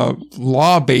 legal on a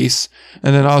law base,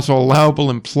 and then also allowable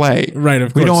in play. Right,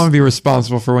 of course. We don't want to be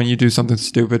responsible for when you do something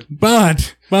stupid.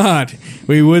 But,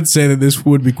 we would say that this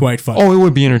would be quite fun. Oh, it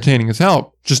would be entertaining as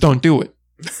hell. Just don't do it.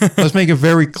 Let's make it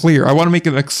very clear. I want to make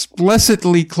it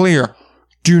explicitly clear.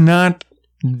 Do not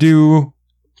do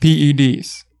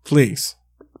PEDs. Please.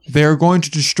 They're going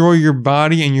to destroy your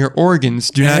body and your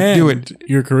organs. Do not do it.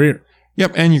 Your career.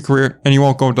 Yep, and your career. And you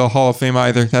won't go to the Hall of Fame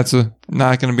either. That's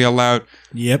not going to be allowed.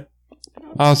 Yep.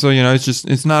 Also, you know,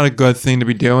 it's not a good thing to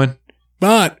be doing.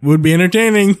 But would be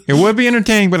entertaining. It would be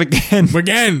entertaining, but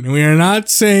again, we are not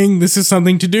saying this is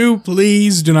something to do.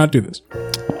 Please do not do this.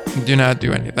 Do not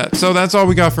do any of that. So that's all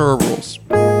we got for our rules.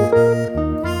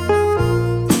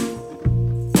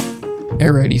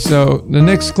 Alrighty, so the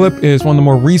next clip is one of the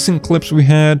more recent clips we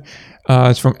had.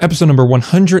 It's from episode number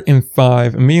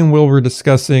 105. And me and Will were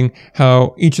discussing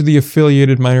how each of the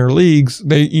affiliated minor leagues,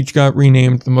 they each got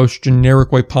renamed the most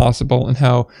generic way possible, and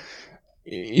how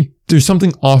there's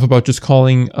something off about just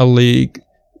calling a league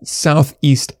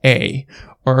Southeast A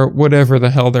or whatever the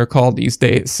hell they're called these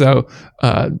days. So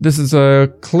this is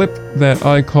a clip that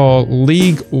I call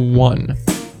League One.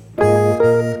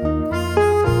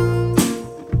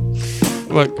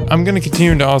 Look, I'm going to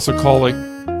continue to also call it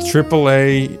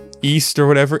AAA East or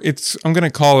whatever. I'm going to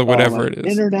call it whatever it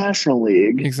is. International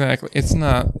League. Exactly. It's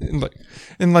not.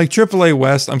 In like AAA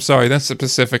West, I'm sorry, that's the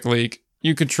Pacific League.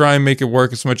 You could try and make it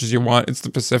work as much as you want. It's the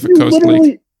Pacific Coast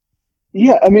League.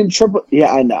 Yeah, I mean,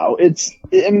 I know.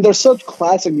 They're such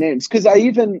classic names. Because I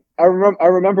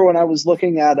remember when I was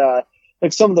looking at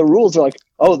like some of the rules are like,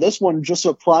 oh, this one just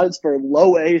applies for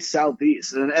low A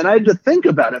Southeast. And I had to think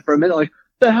about it for a minute, like,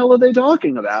 the hell are they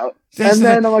talking about? And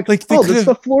then I'm like this is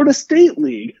the Florida State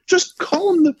League. Just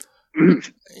call them the.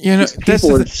 That's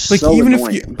so even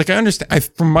annoying. If you like, I understand.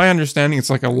 From my understanding,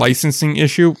 it's like a licensing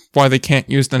issue why they can't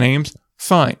use the names.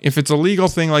 Fine, if it's a legal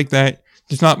thing like that,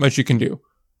 there's not much you can do.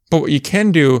 But what you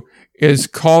can do is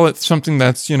call it something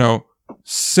that's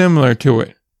similar to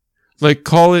it. Like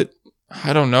call it,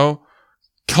 I don't know,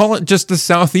 call it just the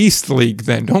Southeast League.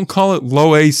 Then don't call it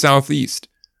Low A Southeast.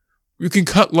 You can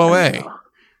cut Low A.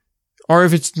 Or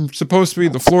if it's supposed to be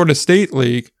the Florida State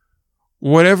League,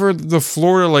 whatever the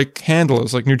Florida handle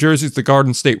is, like New Jersey's the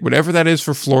Garden State, whatever that is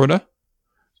for Florida,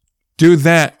 do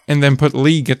that and then put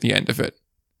league at the end of it.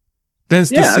 Then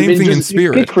it's the same thing in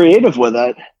spirit. Be creative with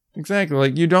it. Exactly.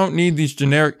 Like you don't need these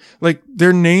generic,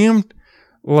 they're named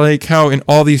like how in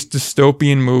all these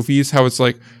dystopian movies, how it's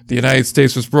like the United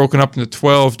States was broken up into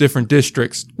 12 different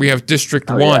districts. We have District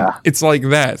 1. Yeah. It's like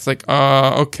that. It's like,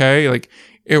 okay. Like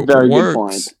it Very works. Good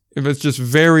point. If it's just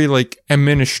very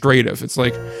administrative, it's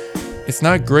like, it's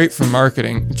not great for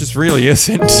marketing. It just really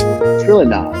isn't. It's really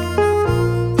not.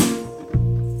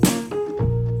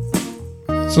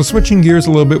 So switching gears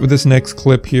a little bit with this next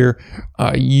clip here,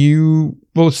 you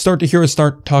will start to hear us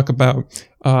talk about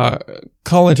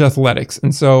college athletics.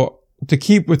 And so to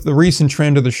keep with the recent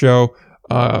trend of the show,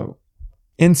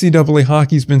 NCAA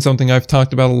hockey's been something I've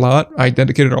talked about a lot. I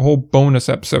dedicated a whole bonus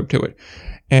episode to it.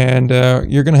 And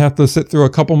you're going to have to sit through a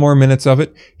couple more minutes of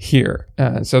it here.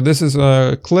 So this is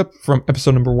a clip from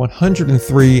episode number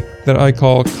 103 that I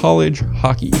call College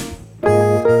Hockey.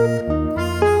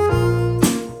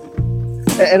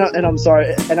 And I'm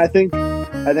sorry, and I think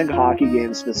hockey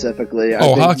games specifically.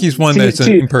 Hockey's one that's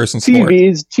an in-person sport.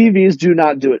 TVs do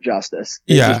not do it justice.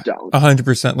 They just don't.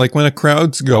 100%. Like when a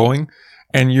crowd's going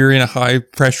and you're in a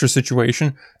high-pressure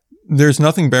situation, there's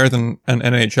nothing better than an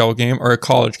NHL game or a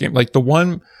college game. Like the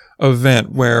one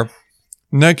event where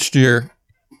next year,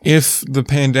 if the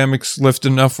pandemic's lifted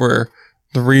enough where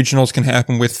the regionals can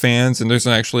happen with fans and there's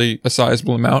actually a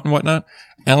sizable amount and whatnot,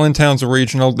 Allentown's a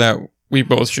regional that we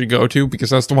both should go to because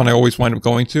that's the one I always wind up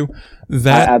going to.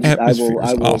 That atmosphere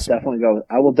is awesome. Definitely go.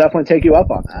 I will definitely take you up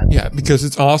on that. Yeah, because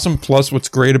it's awesome. Plus, what's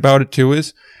great about it too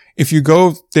is if you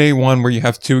go day one where you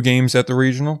have 2 games at the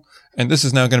regional, and this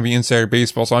is now going to be insider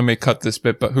baseball, so I may cut this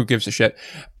bit, but who gives a shit?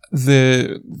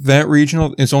 That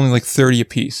regional is only 30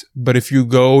 apiece. But if you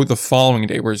go the following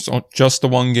day, where it's just the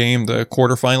one game, the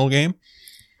quarterfinal game,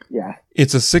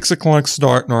 it's a 6:00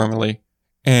 start normally.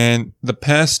 And the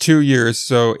past 2 years,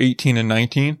 so 18 and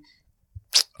 19,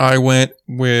 I went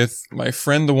with my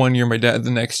friend the one year, my dad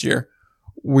the next year.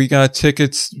 We got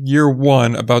tickets year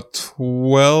one, about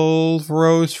 12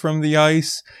 rows from the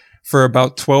ice for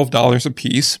about $12 a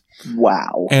piece.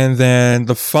 Wow. And then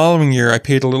the following year, I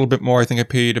paid a little bit more. I think I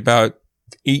paid about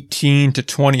 18 to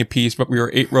 20 a piece, but we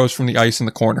were 8 rows from the ice in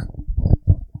the corner.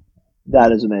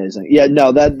 That is amazing. Yeah,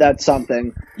 no, that's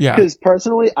something. Yeah. Because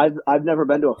personally, I've never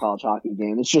been to a college hockey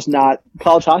game. It's just not,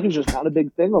 college hockey is just not a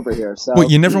big thing over here. So. Wait,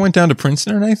 you never went down to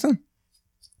Princeton or anything?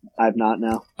 I've not,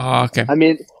 no. Oh, okay. I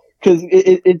mean, because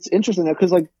it's interesting though,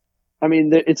 because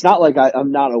it's not like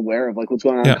I'm not aware of what's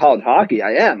going on in college hockey.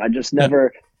 I am. I just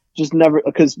never. Just never,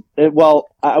 because I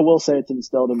will say it's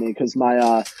instilled in me because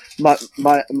my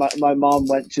mom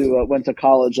went to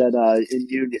college at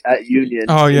Union.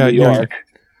 Oh yeah, in New York.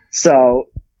 So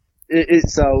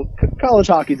so college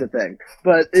hockey's a thing,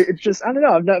 but it's just, I don't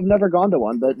know. I've never gone to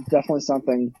one, but definitely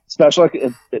something special.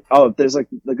 If there's like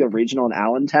a regional in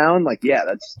Allentown,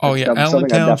 that's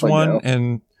Allentown's one,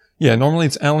 and normally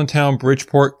it's Allentown.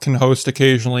 Bridgeport can host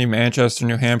occasionally. Manchester,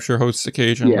 New Hampshire hosts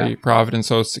occasionally. Providence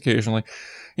hosts occasionally.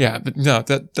 Yeah, but no,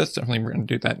 that's definitely, we're going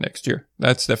to do that next year.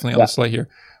 That's definitely on the slate here.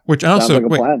 Which also,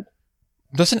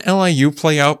 doesn't LIU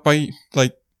play out by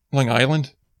Long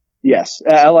Island? Yes,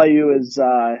 LIU is.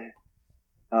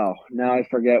 Oh, now I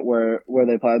forget where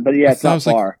they play. But yeah, it's not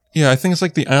far. I think it's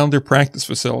like the Islander practice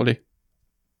facility.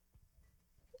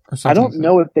 I don't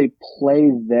know if they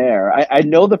play there. I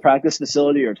know the practice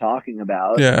facility you're talking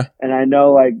about. Yeah. And I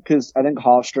know, because I think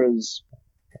Hofstra's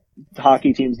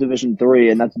hockey team's Division III,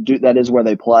 and that is where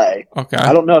they play. Okay.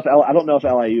 I don't know if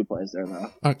LIU plays there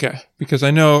though. Okay, because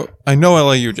I know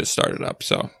LIU just started up,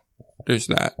 so there's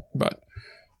that. But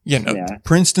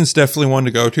Princeton's definitely one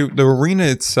to go to. The arena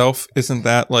itself isn't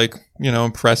that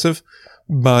impressive,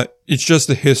 but it's just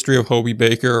the history of Hobey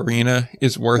Baker Arena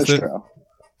is worth it. True.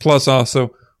 Plus,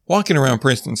 also walking around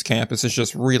Princeton's campus is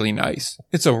just really nice.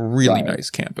 It's a really nice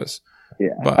campus.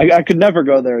 Yeah, but I could never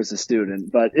go there as a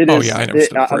student, but it is. Oh yeah,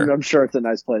 I'm sure it's a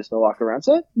nice place to walk around.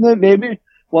 So maybe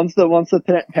once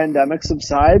the pandemic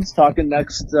subsides, talking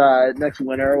next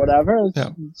winter or whatever,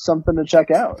 it's something to check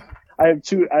out. I have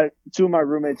two of my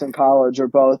roommates in college are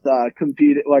both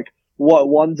competing.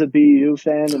 One's a BU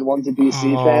fan and one's a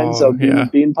BC fan. So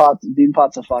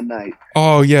Beanpot's a fun night.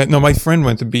 Oh yeah, no, my friend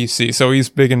went to BC, so he's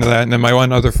big into that. And then my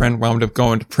one other friend wound up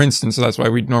going to Princeton, so that's why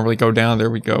we'd normally go down there.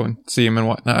 We'd go and see him and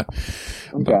whatnot.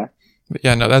 Okay. But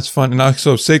yeah, no, that's fun. And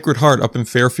also Sacred Heart up in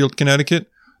Fairfield, Connecticut.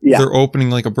 Yeah. They're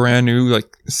opening a brand new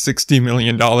 $60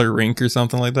 million rink or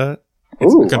something like that.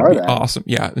 It's going to be awesome.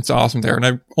 Yeah, it's awesome there. And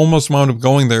I almost wound up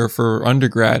going there for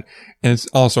undergrad, and it's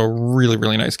also a really,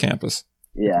 really nice campus.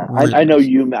 Yeah, really I know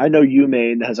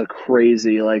UMaine has a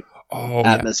crazy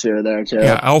atmosphere there too.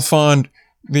 Yeah, Alfond,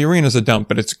 the arena's a dump,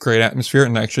 but it's a great atmosphere,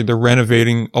 and actually they're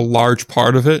renovating a large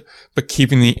part of it, but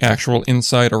keeping the actual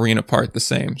inside arena part the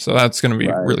same. So that's going to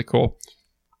be really cool.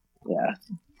 Yeah,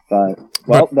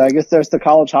 but I guess there's the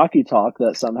college hockey talk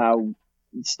that somehow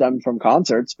stemmed from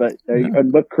concerts, but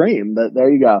and whipped cream. But there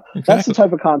you go. Exactly. That's the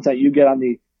type of content you get on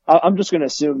the. I'm just going to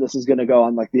assume this is going to go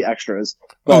on the extras.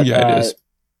 But, it is.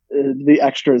 The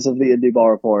extras of the Indie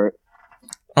Ball Report.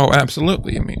 Oh,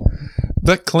 absolutely. I mean,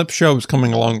 that clip show is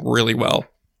coming along really well.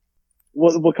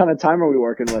 What kind of time are we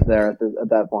working with there at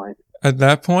that point? At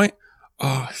that point?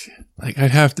 Oh, shit.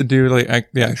 I'd have to do the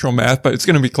actual math, but it's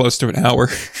going to be close to an hour.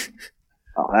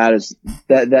 Oh, that's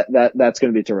going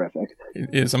to be terrific. It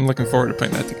is. I'm looking forward to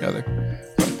putting that together.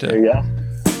 But, there you go.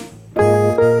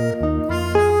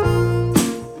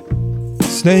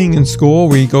 Staying in school,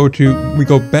 we go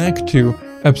back to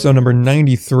episode number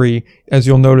 93. As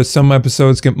you'll notice, some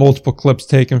episodes get multiple clips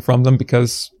taken from them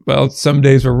because, some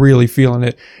days we're really feeling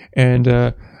it.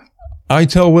 And I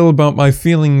tell Will about my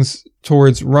feelings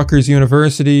towards Rutgers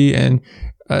University and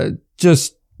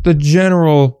just the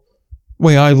general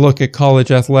way I look at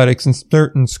college athletics and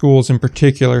certain schools in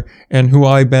particular and who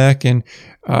I back. And,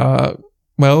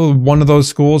 one of those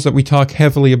schools that we talk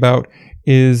heavily about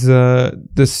is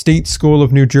the State School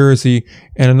of New Jersey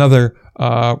and another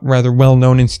rather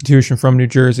well-known institution from New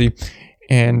Jersey.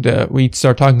 And we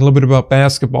start talking a little bit about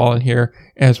basketball in here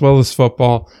as well as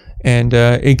football. And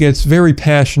it gets very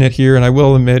passionate here. And I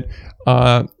will admit,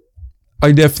 I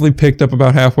definitely picked up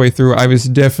about halfway through. I was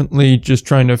definitely just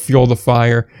trying to fuel the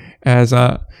fire. As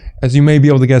you may be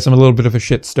able to guess, I'm a little bit of a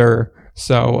shit stirrer.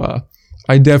 So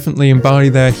I definitely embody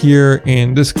that here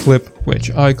in this clip, which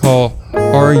I call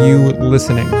Are You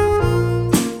Listening?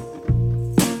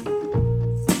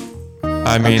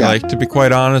 I mean, to be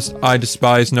quite honest, I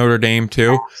despise Notre Dame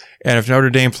too. And if Notre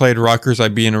Dame played Rutgers,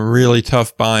 I'd be in a really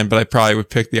tough bind, but I probably would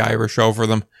pick the Irish over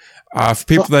them. For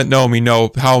people that know me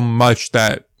know how much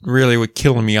that really would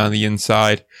kill me on the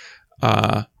inside.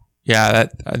 I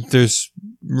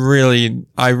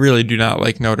really do not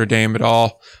like Notre Dame at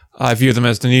all. I view them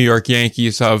as the New York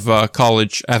Yankees of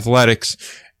college athletics.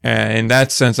 And in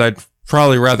that sense, I'd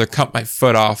probably rather cut my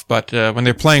foot off, but when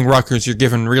they're playing Rutgers, you're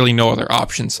given really no other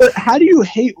options. But how do you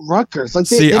hate Rutgers?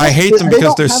 I hate them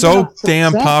because they're so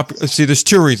damn popular. See, there's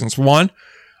two reasons. One,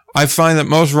 I find that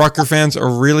most Rutgers fans are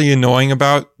really annoying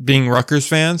about being Rutgers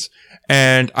fans,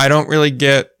 and I don't really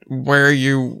get where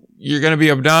you're going to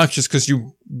be obnoxious because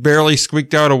you barely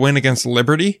squeaked out a win against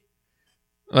Liberty.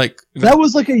 That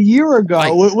was a year ago.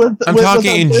 I'm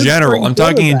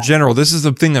talking in general. This is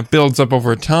the thing that builds up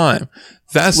over time.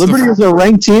 Liberty is a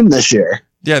ranked team this year.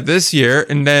 Yeah, this year.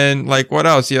 And then, what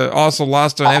else? You also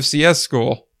lost to an FCS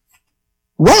school.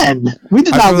 When? We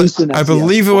did not lose to an FCS I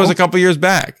believe it was a couple years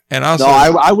back. And also, no,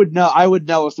 I would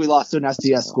know if we lost to an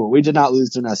FCS school. We did not lose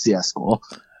to an FCS school.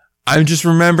 I just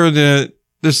remember that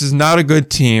this is not a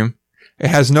good team. It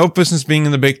has no business being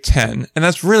in the Big Ten. And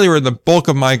that's really where the bulk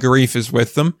of my grief is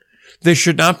with them. They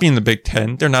should not be in the Big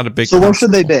Ten. They're not a Big Ten. So where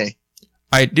should they be?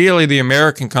 Ideally, the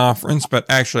American Conference, but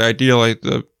actually, ideally,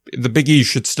 the Big East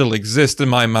should still exist in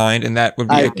my mind, and that would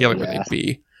be ideally where they'd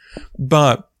be.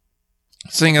 But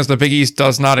seeing as the Big East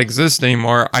does not exist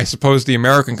anymore, I suppose the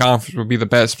American Conference would be the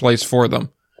best place for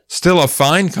them. Still a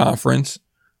fine conference,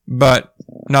 but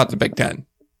not the Big Ten.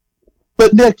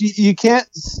 But Nick, you can't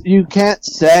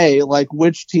say like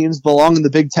which teams belong in the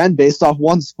Big Ten based off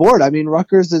one sport. I mean,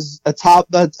 Rutgers is a top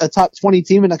 20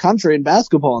 team in the country in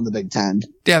basketball in the Big Ten.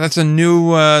 Yeah, that's a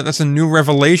new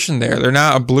revelation there. They're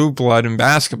not a blue blood in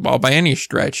basketball by any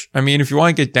stretch. I mean, if you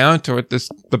want to get down to it,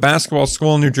 the basketball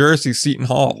school in New Jersey, Seton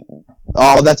Hall.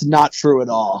 Oh, that's not true at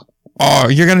all. Oh,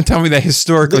 you're going to tell me that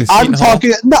historically Seton Hall?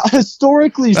 No,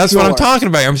 historically. That's sure. what I'm talking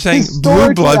about. I'm saying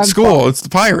blue blood school. It's the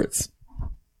Pirates.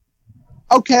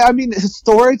 Okay, I mean,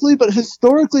 but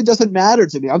historically doesn't matter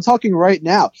to me. I'm talking right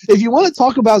now. If you want to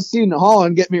talk about Seton Hall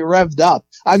and get me revved up,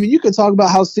 I mean, you could talk about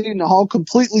how Seton Hall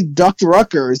completely ducked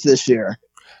Rutgers this year.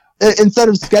 Instead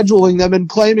of scheduling them and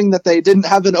claiming that they didn't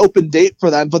have an open date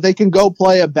for them, but they can go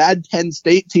play a bad Penn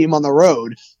State team on the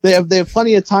road. They have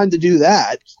plenty of time to do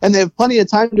that, and they have plenty of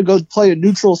time to go play a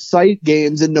neutral site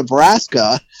games in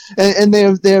Nebraska, and they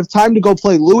have time to go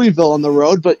play Louisville on the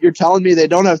road. But you're telling me they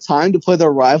don't have time to play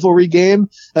their rivalry game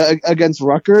against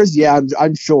Rutgers? Yeah,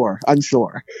 I'm sure.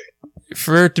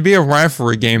 For it to be a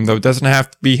rivalry game, though, it doesn't have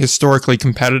to be historically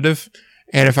competitive.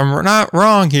 And if I'm not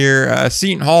wrong here,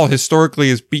 Seton Hall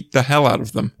historically has beat the hell out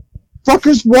of them.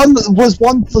 Rutgers was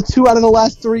won for 2 out of the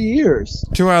last 3 years.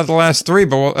 2 out of the last 3,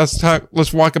 but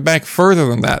let's walk it back further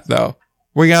than that, though.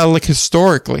 We gotta look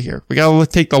historically here. We gotta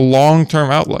take the long-term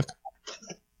outlook.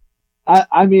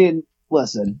 I mean,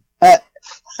 listen. At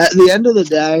the end of the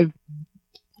day,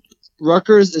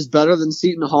 Rutgers is better than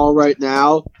Seton Hall right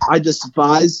now. I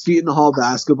despise Seton Hall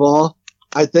basketball.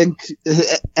 I think,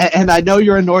 and I know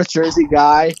you're a North Jersey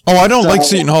guy. Oh, I don't like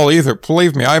Seton Hall either.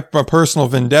 Believe me, I have a personal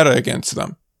vendetta against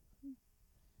them.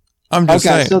 I'm just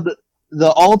saying. So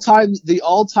the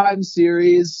all-time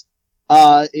series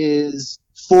is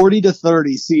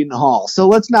 40-30 Seton Hall. So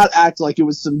let's not act like it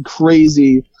was some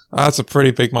crazy. That's a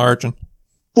pretty big margin.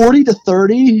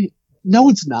 40-30? No,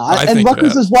 it's not. And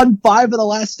Rutgers has won 5 of the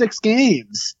last 6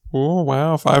 games. Oh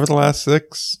wow, 5 of the last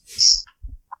 6.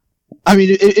 I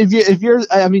mean, if you're,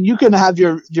 I mean, you can have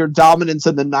your dominance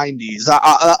in the 90s.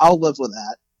 I'll live with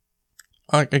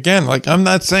that. Again, like, I'm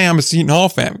not saying I'm a Seton Hall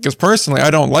fan, because personally, I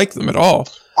don't like them at all.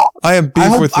 I have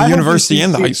beef with the university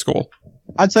and the high school.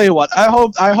 I tell you what, I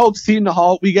hope Seton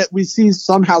Hall, we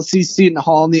somehow see Seton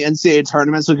Hall in the NCAA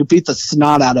tournament so we can beat the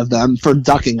snot out of them for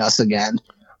ducking us again.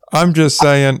 I'm just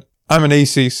saying, I'm an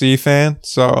ACC fan,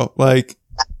 so, like,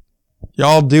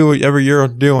 y'all do whatever you're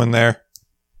doing there.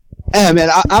 Yeah, man,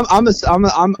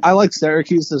 I like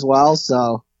Syracuse as well,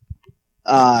 so.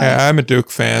 Yeah, I'm a Duke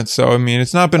fan, so I mean,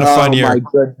 it's not been a fun year. Oh my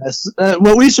goodness!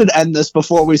 Well, we should end this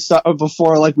before we start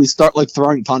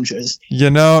throwing punches. You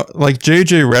know, like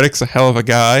JJ Redick's a hell of a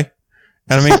guy,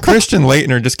 and I mean Christian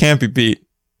Laettner just can't be beat.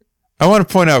 I want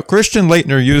to point out Christian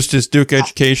Laettner used his Duke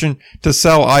education to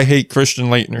sell "I Hate Christian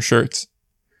Laettner" shirts.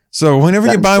 So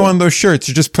whenever you buy one of those shirts,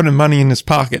 you're just putting money in his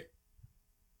pocket.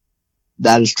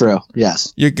 That is true.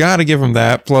 Yes, you got to give him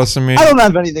that. Plus, I mean, I don't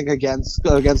have anything against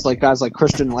like guys like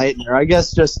Christian Laettner. I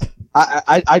guess just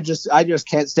I just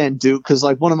can't stand Duke because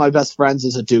like one of my best friends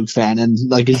is a Duke fan and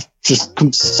like it's just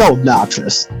so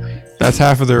obnoxious. That's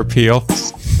half of their appeal.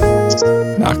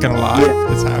 Not gonna lie,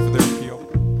 it's half of their appeal.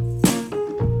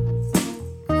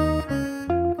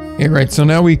 Okay, right. So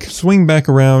now we swing back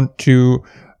around to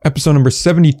episode number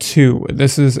 72.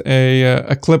 This is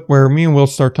a clip where me and Will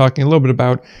start talking a little bit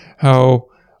about how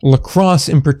lacrosse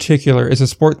in particular is a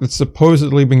sport that's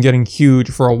supposedly been getting huge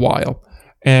for a while,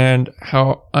 and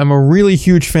how I'm a really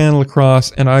huge fan of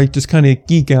lacrosse, and I just kind of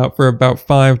geek out for about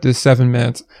 5 to 7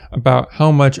 minutes about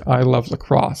how much I love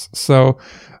lacrosse. So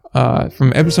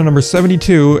from episode number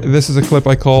 72, this is a clip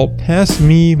I call Pass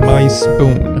Me My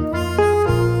Spoon.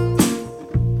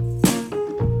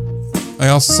 I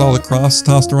also saw lacrosse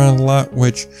tossed around a lot,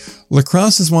 which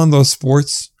lacrosse is one of those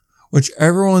sports which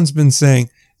everyone's been saying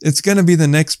it's going to be the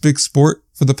next big sport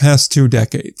for the past 2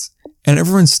 decades. And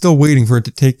everyone's still waiting for it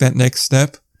to take that next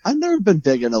step. I've never been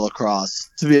big into lacrosse,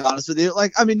 to be honest with you.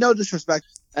 Like, I mean, no disrespect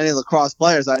to any lacrosse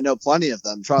players. I know plenty of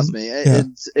them, trust me.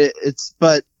 It's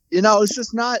but, you know, it's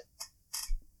just not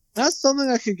something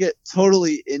I could get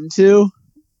totally into.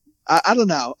 I don't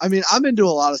know. I mean, I'm into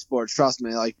a lot of sports, trust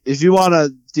me. Like, if you want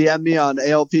to DM me on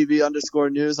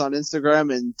ALPB_news on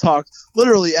Instagram and talk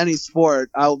literally any sport,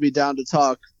 I will be down to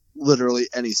talk literally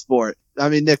any sport. I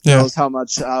mean, Nick knows how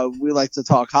much we like to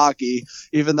talk hockey,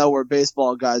 even though we're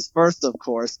baseball guys first, of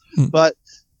course. But,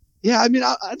 yeah, I mean,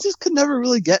 I just could never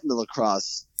really get into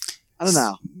lacrosse. I don't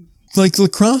know. Like,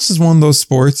 lacrosse is one of those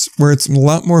sports where it's a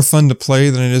lot more fun to play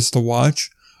than it is to watch.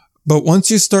 But once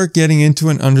you start getting into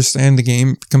and understand the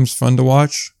game, it becomes fun to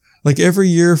watch. Like every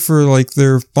year for like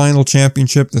their final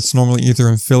championship, that's normally either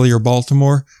in Philly or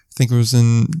Baltimore. I think it was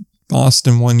in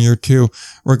Boston one year too.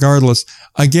 Regardless,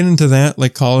 I get into that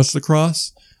like college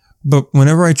lacrosse. But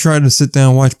whenever I try to sit down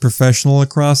and watch professional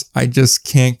lacrosse, I just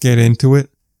can't get into it.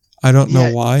 I don't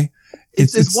know why.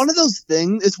 It's one of those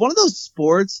things. It's one of those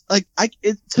sports. Like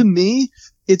to me,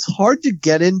 it's hard to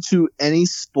get into any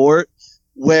sport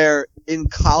where in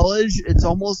college it's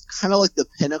almost kind of like the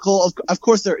pinnacle. Of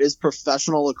course, there is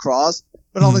professional lacrosse,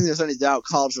 but I don't think there's any doubt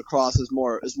college lacrosse is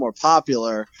more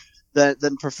popular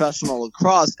than professional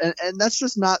lacrosse, and that's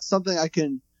just not something I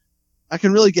can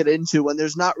really get into when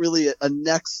there's not really a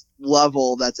next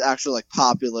level that's actually like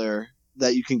popular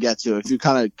that you can get to, if you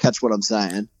kind of catch what I'm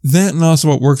saying. That and also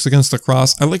what works against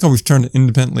lacrosse. I like how we've turned an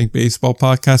independent league baseball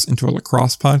podcast into a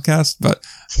lacrosse podcast, but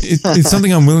it's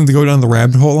something I'm willing to go down the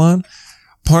rabbit hole on.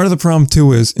 Part of the problem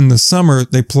too is in the summer,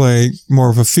 they play more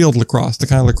of a field lacrosse, the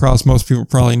kind of lacrosse most people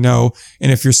probably know.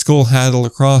 And if your school had a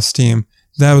lacrosse team,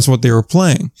 that was what they were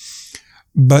playing.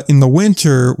 But in the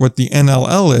winter, what the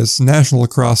NLL is, National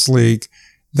Lacrosse League,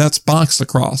 that's box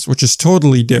lacrosse, which is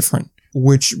totally different,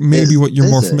 which may be what you're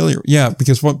more familiar with. Yeah,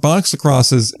 because what box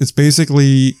lacrosse is, it's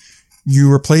basically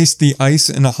you replace the ice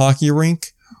in a hockey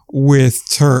rink with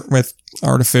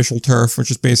artificial turf, which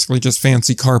is basically just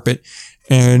fancy carpet,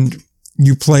 and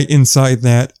you play inside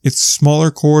that. It's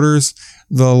smaller quarters.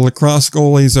 The lacrosse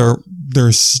goalies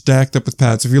they're stacked up with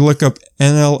pads. If you look up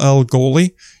NLL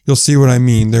goalie, you'll see what I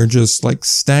mean. They're just like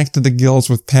stacked to the gills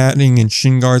with padding and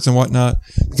shin guards and whatnot.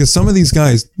 Because some of these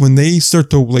guys, when they start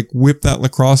to like whip that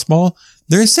lacrosse ball,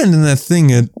 they're sending that thing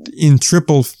in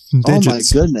triple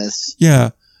digits. Oh my goodness.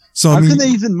 Yeah. So how can they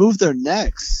even move their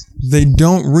necks? They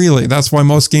don't really. That's why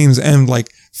most games end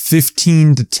like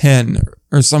 15-10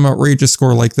 or some outrageous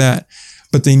score like that.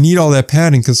 But they need all that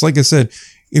padding because, like I said,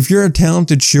 if you're a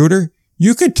talented shooter,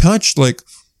 you could touch like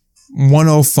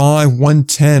 105,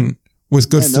 110 with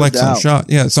good flex on shot.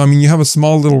 Yeah. So, I mean, you have a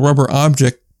small little rubber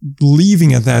object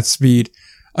leaving at that speed.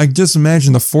 I just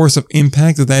imagine the force of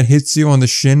impact that hits you on the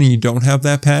shin and you don't have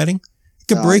that padding. It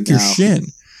could break your shin.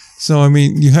 So, I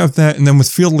mean, you have that. And then with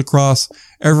field lacrosse,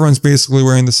 everyone's basically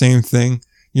wearing the same thing.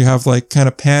 You have like kind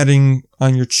of padding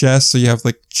on your chest. So you have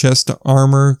like chest to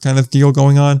armor kind of deal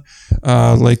going on.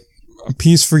 Like a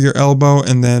piece for your elbow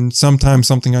and then sometimes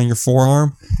something on your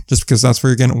forearm just because that's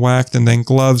where you're getting whacked, and then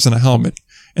gloves and a helmet.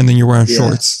 And then you're wearing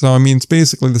shorts. So, I mean, it's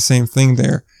basically the same thing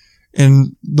there.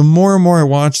 And the more and more I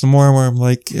watch, the more and more I'm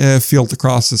like, field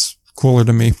lacrosse is cooler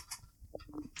to me.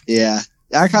 Yeah.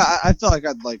 I feel like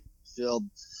I'd like field.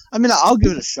 I mean, I'll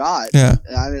give it a shot. Yeah.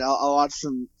 I mean, I'll watch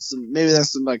some, maybe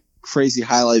there's some like crazy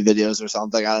highlight videos or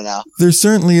something. I don't know. There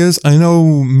certainly is. I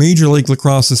know Major League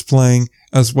Lacrosse is playing,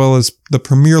 as well as the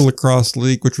Premier Lacrosse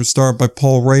League, which was started by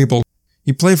Paul Rabel.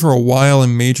 He played for a while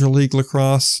in Major League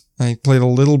Lacrosse, and he played a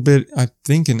little bit, I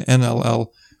think, in NLL,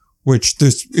 which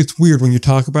it's weird when you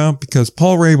talk about, because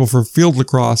Paul Rabel for field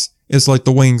lacrosse is like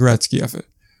the Wayne Gretzky of it.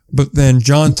 But then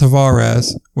John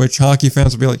Tavares, which hockey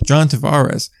fans will be like, John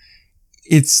Tavares,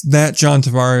 it's that John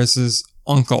Tavares'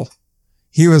 uncle.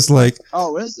 He was like...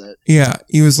 Oh, is it? Yeah,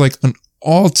 he was like an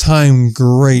all-time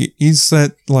great. He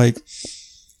set like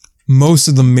most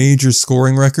of the major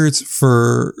scoring records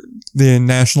for the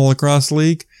National Lacrosse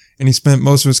League, and he spent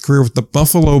most of his career with the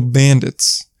Buffalo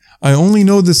Bandits. I only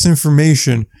know this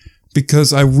information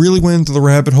because I really went into the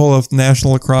rabbit hole of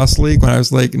National Lacrosse League when I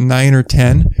was like 9 or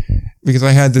 10, because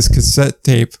I had this cassette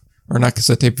tape, or not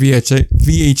cassette tape,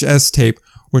 VHS tape,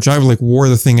 which I like wore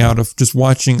the thing out of just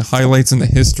watching highlights in the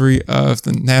history of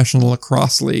the National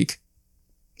Lacrosse League.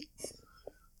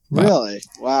 But, really?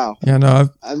 Wow. Yeah, no.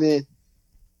 I mean,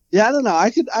 yeah, I don't know. I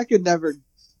could never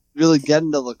really get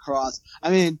into lacrosse. I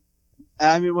mean,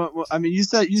 you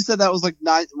said that was like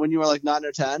 9 when you were like 9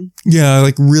 or 10. Yeah, I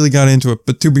like really got into it.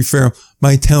 But to be fair,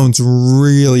 my town's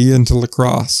really into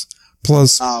lacrosse.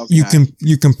 Plus, you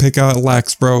can pick out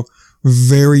Laxbro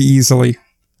very easily.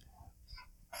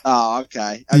 Oh,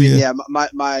 okay. I mean, yeah,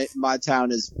 my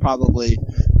town is probably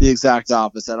the exact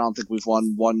opposite. I don't think we've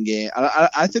won one game.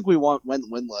 I think we went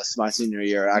winless my senior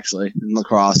year, actually, in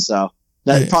lacrosse. So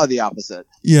that's probably the opposite.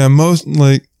 Yeah,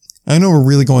 I know we're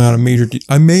really going on a major...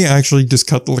 I may actually just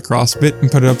cut the lacrosse bit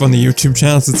and put it up on the YouTube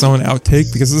channel as its own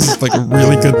outtake, because this is like a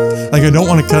really good... Like, I don't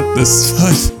want to cut this,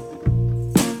 but...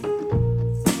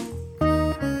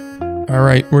 All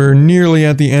right, we're nearly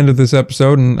at the end of this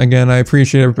episode, and again, I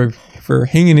appreciate everybody for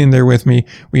hanging in there with me.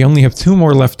 We only have 2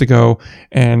 more left to go,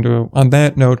 and on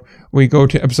that note, we go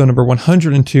to episode number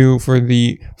 102 for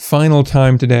the final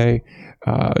time today.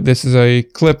 This is a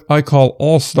clip I call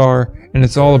All-Star, and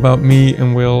it's all about me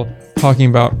and Will talking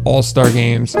about All-Star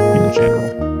games in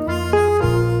general.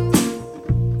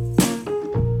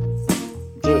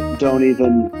 Don't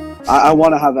even. I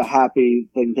want to have a happy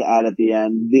thing to add at the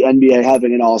end. The NBA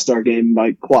having an All-Star game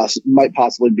might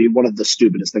possibly be one of the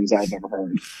stupidest things I've ever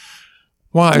heard.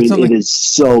 Why? I mean, it is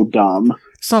so dumb.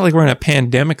 It's not like we're in a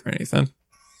pandemic or anything.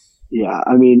 Yeah,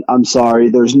 I mean, I'm sorry.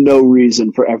 There's no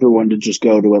reason for everyone to just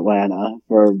go to Atlanta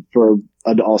for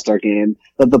an All-Star game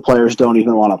that the players don't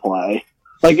even want to play.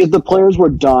 Like, if the players were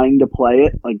dying to play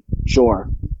it, like, sure.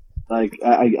 Like,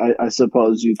 I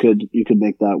suppose you could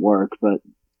make that work, but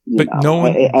no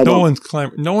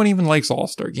one even likes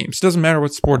All-Star games. It doesn't matter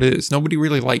what sport it is. Nobody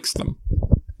really likes them.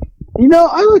 You know,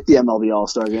 I like the MLB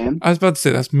All-Star game. I was about to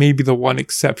say that's maybe the one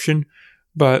exception,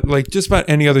 but like just about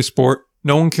any other sport,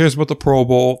 no one cares about the Pro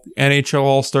Bowl, the NHL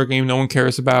All-Star game. No one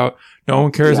cares about. No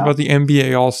one cares about the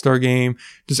NBA All-Star game.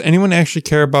 Does anyone actually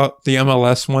care about the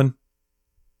MLS one?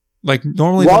 Like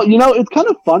normally, well, you know, it's kind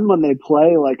of fun when they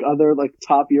play like other like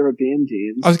top European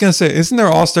teams. I was gonna say, isn't there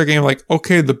an All-Star game like,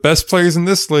 okay, the best players in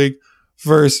this league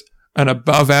versus an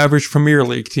above-average Premier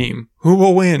League team? Who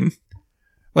will win?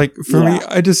 Like for me,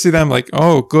 I just see them like,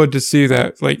 oh, good to see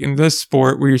that. Like in this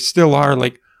sport, we still are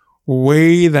like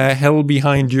way the hell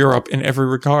behind Europe in every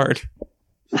regard.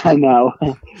 I know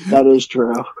that is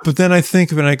true. But then I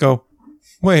think of it and I go,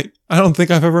 wait, I don't think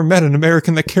I've ever met an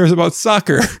American that cares about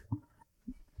soccer.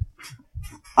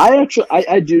 I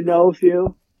do know a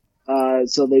few,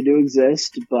 so they do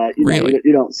exist, but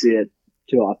you don't see it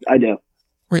too often. I do.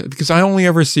 Really? Because I only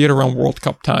ever see it around World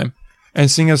Cup time. And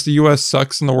seeing as the U.S.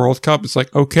 sucks in the World Cup, it's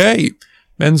like, okay,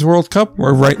 men's World Cup,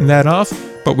 we're writing that off,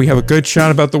 but we have a good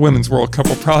shot about the women's World Cup.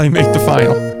 We'll probably make the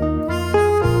final.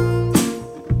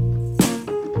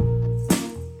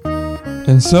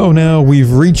 And so now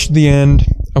we've reached the end,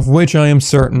 of which I am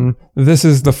certain this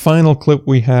is the final clip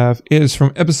we have. It is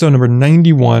from episode number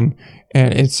 91,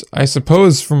 and it's, I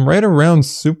suppose, from right around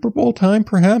Super Bowl time,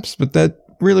 perhaps, but that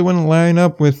really wouldn't line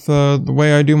up with the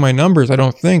way I do my numbers, I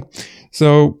don't think.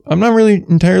 So I'm not really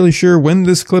entirely sure when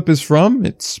this clip is from.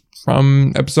 It's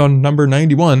from episode number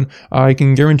 91. I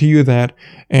can guarantee you that.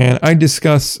 And I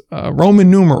discuss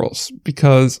Roman numerals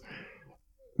because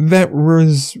that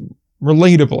was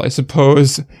relatable, I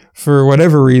suppose, for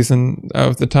whatever reason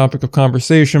of the topic of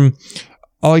conversation.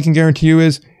 All I can guarantee you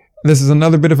is this is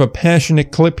another bit of a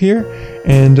passionate clip here.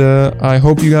 And I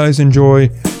hope you guys enjoy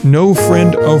No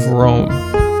Friend of Rome.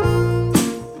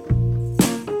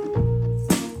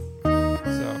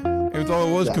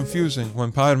 Confusing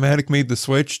when Podomatic made the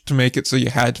switch to make it so you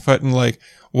had to put in like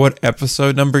what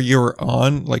episode number you were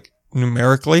on, like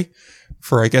numerically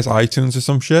for I guess iTunes or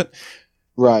some shit.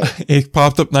 Right. It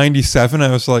popped up 97.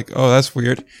 I was like, oh, that's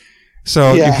weird.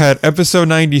 So you had episode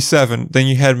 97, then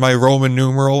you had my Roman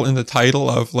numeral in the title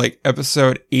of like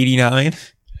episode 89.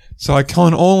 So I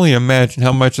can only imagine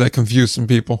how much that confused some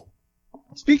people.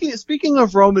 Speaking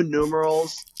of Roman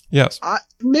numerals, yes,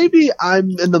 maybe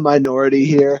I'm in the minority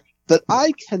here. That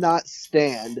I cannot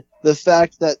stand the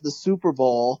fact that the Super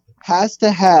Bowl has to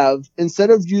have,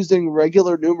 instead of using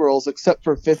regular numerals except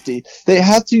for 50, they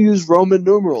have to use Roman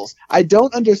numerals. I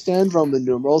don't understand Roman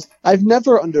numerals. I've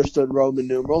never understood Roman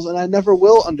numerals, and I never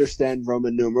will understand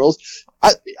Roman numerals.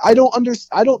 I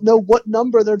don't know what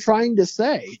number they're trying to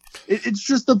say. It's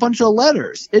just a bunch of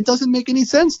letters. It doesn't make any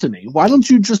sense to me. Why don't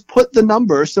you just put the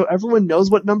number so everyone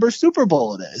knows what number Super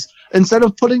Bowl it is, instead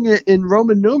of putting it in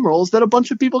Roman numerals that a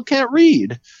bunch of people can't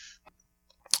read?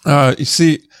 You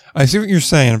see, I see what you're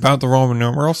saying about the Roman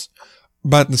numerals,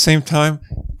 but at the same time,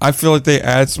 I feel like they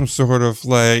add some sort of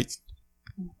like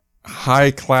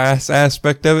high class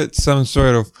aspect of it, some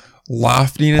sort of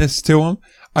loftiness to them.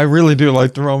 I really do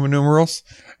like the Roman numerals.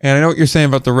 And I know what you're saying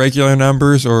about the regular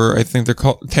numbers, or I think they're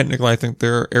called, technically I think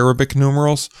they're Arabic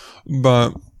numerals,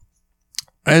 but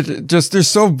they're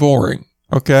so boring.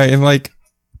 Okay. And like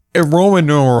a Roman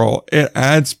numeral, it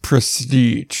adds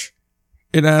prestige.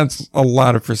 It adds a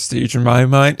lot of prestige in my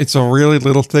mind. It's a really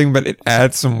little thing, but it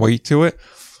adds some weight to it.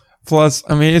 Plus,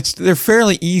 I mean, they're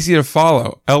fairly easy to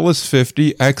follow. L is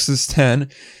 50, X is 10.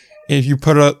 If you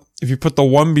put the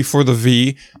 1 before the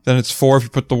V, then it's 4. If you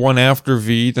put the 1 after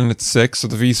V, then it's 6. So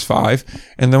the V's 5.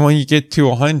 And then when you get to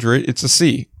 100, it's a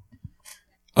C.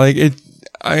 Like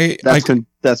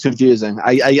that's confusing.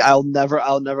 I'll never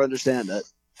understand it.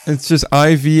 It's just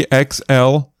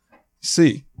IVXLC.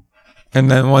 And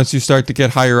then once you start to get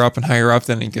higher up and higher up,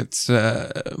 then it gets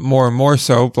more and more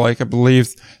so. Like I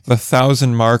believe the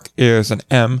 1,000 mark is an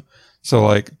M. So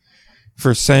like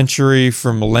for century,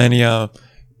 for millennia,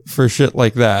 for shit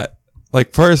like that.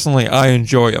 Like personally, I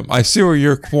enjoy them. I see where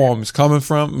your qualm is coming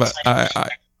from, but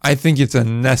I think it's a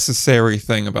necessary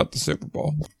thing about the Super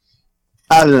Bowl.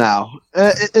 I don't know.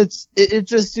 It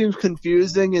just seems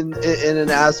confusing in an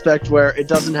aspect where it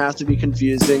doesn't have to be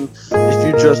confusing if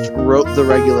you just wrote the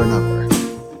regular number.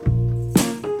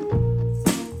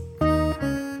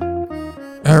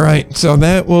 All right, so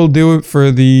that will do it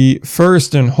for the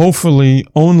first and hopefully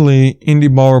only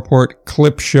Indie Ball Report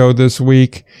clip show this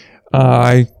week.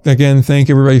 I, again, thank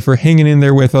everybody for hanging in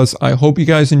there with us. I hope you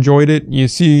guys enjoyed it. You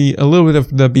see a little bit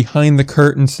of the behind the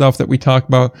curtain stuff that we talk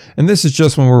about, and this is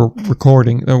just when we're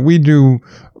recording. We do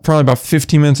probably about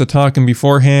 15 minutes of talking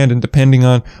beforehand, and depending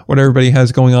on what everybody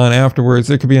has going on afterwards,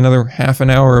 there could be another half an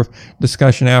hour of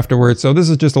discussion afterwards. So this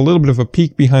is just a little bit of a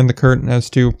peek behind the curtain as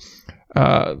to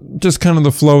just kind of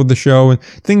the flow of the show and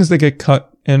things that get cut.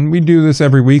 And we do this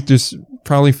every week. There's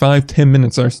probably 5-10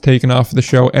 minutes are taken off of the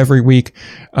show every week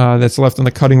that's left on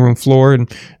the cutting room floor, and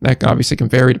that obviously can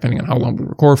vary depending on how long we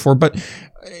record for. But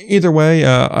either way,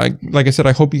 like I said,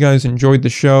 I hope you guys enjoyed the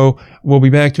show. We'll be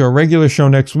back to our regular show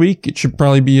next week. It should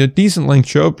probably be a decent length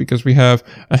show because we have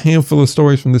a handful of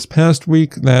stories from this past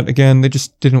week that, again, they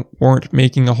just didn't warrant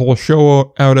making a whole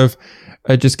show out of.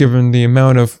 Just given the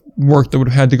amount of work that would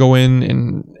have had to go in,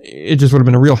 and it just would have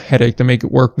been a real headache to make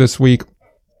it work this week.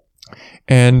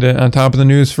 And on top of the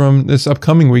news from this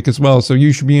upcoming week as well. So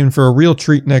you should be in for a real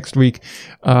treat next week.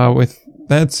 With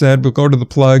that said, we'll go to the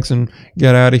plugs and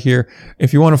get out of here.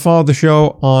 If you want to follow the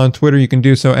show on Twitter, you can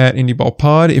do so at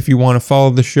IndieBallPod. If you want to follow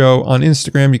the show on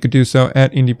Instagram, you could do so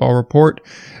at IndieBallReport.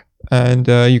 And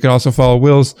you can also follow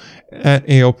Will's at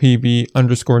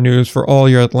AOPB_news for all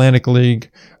your Atlantic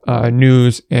League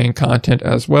news and content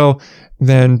as well.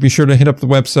 Then be sure to hit up the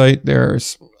website.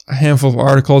 There's a handful of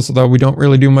articles, although we don't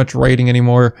really do much writing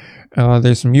anymore.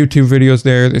 There's some YouTube videos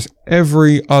there. There's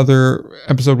every other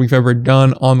episode we've ever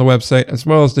done on the website, as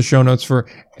well as the show notes for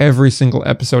every single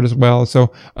episode as well.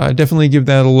 So definitely give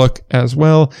that a look as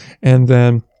well. And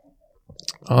then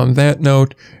on that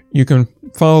note, you can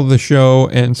follow the show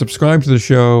and subscribe to the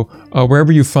show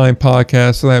wherever you find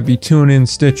podcasts. So that'd be TuneIn,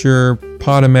 Stitcher,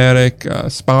 Podomatic,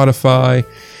 Spotify,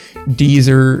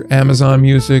 Deezer, Amazon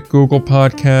Music, Google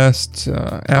Podcasts,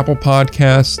 Apple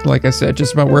Podcasts. Like I said,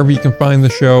 just about wherever you can find the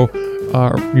show,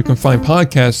 you can find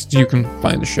podcasts, you can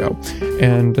find the show.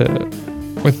 And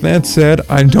with that said,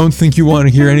 I don't think you want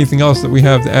to hear anything else that we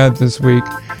have to add this week.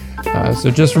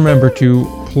 So just remember to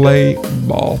play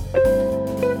ball.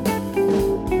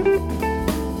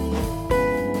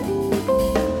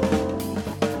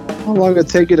 How long did it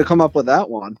take you to come up with that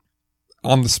one?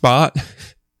 On the spot?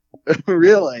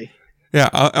 Really? Yeah,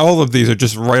 all of these are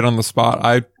just right on the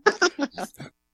spot.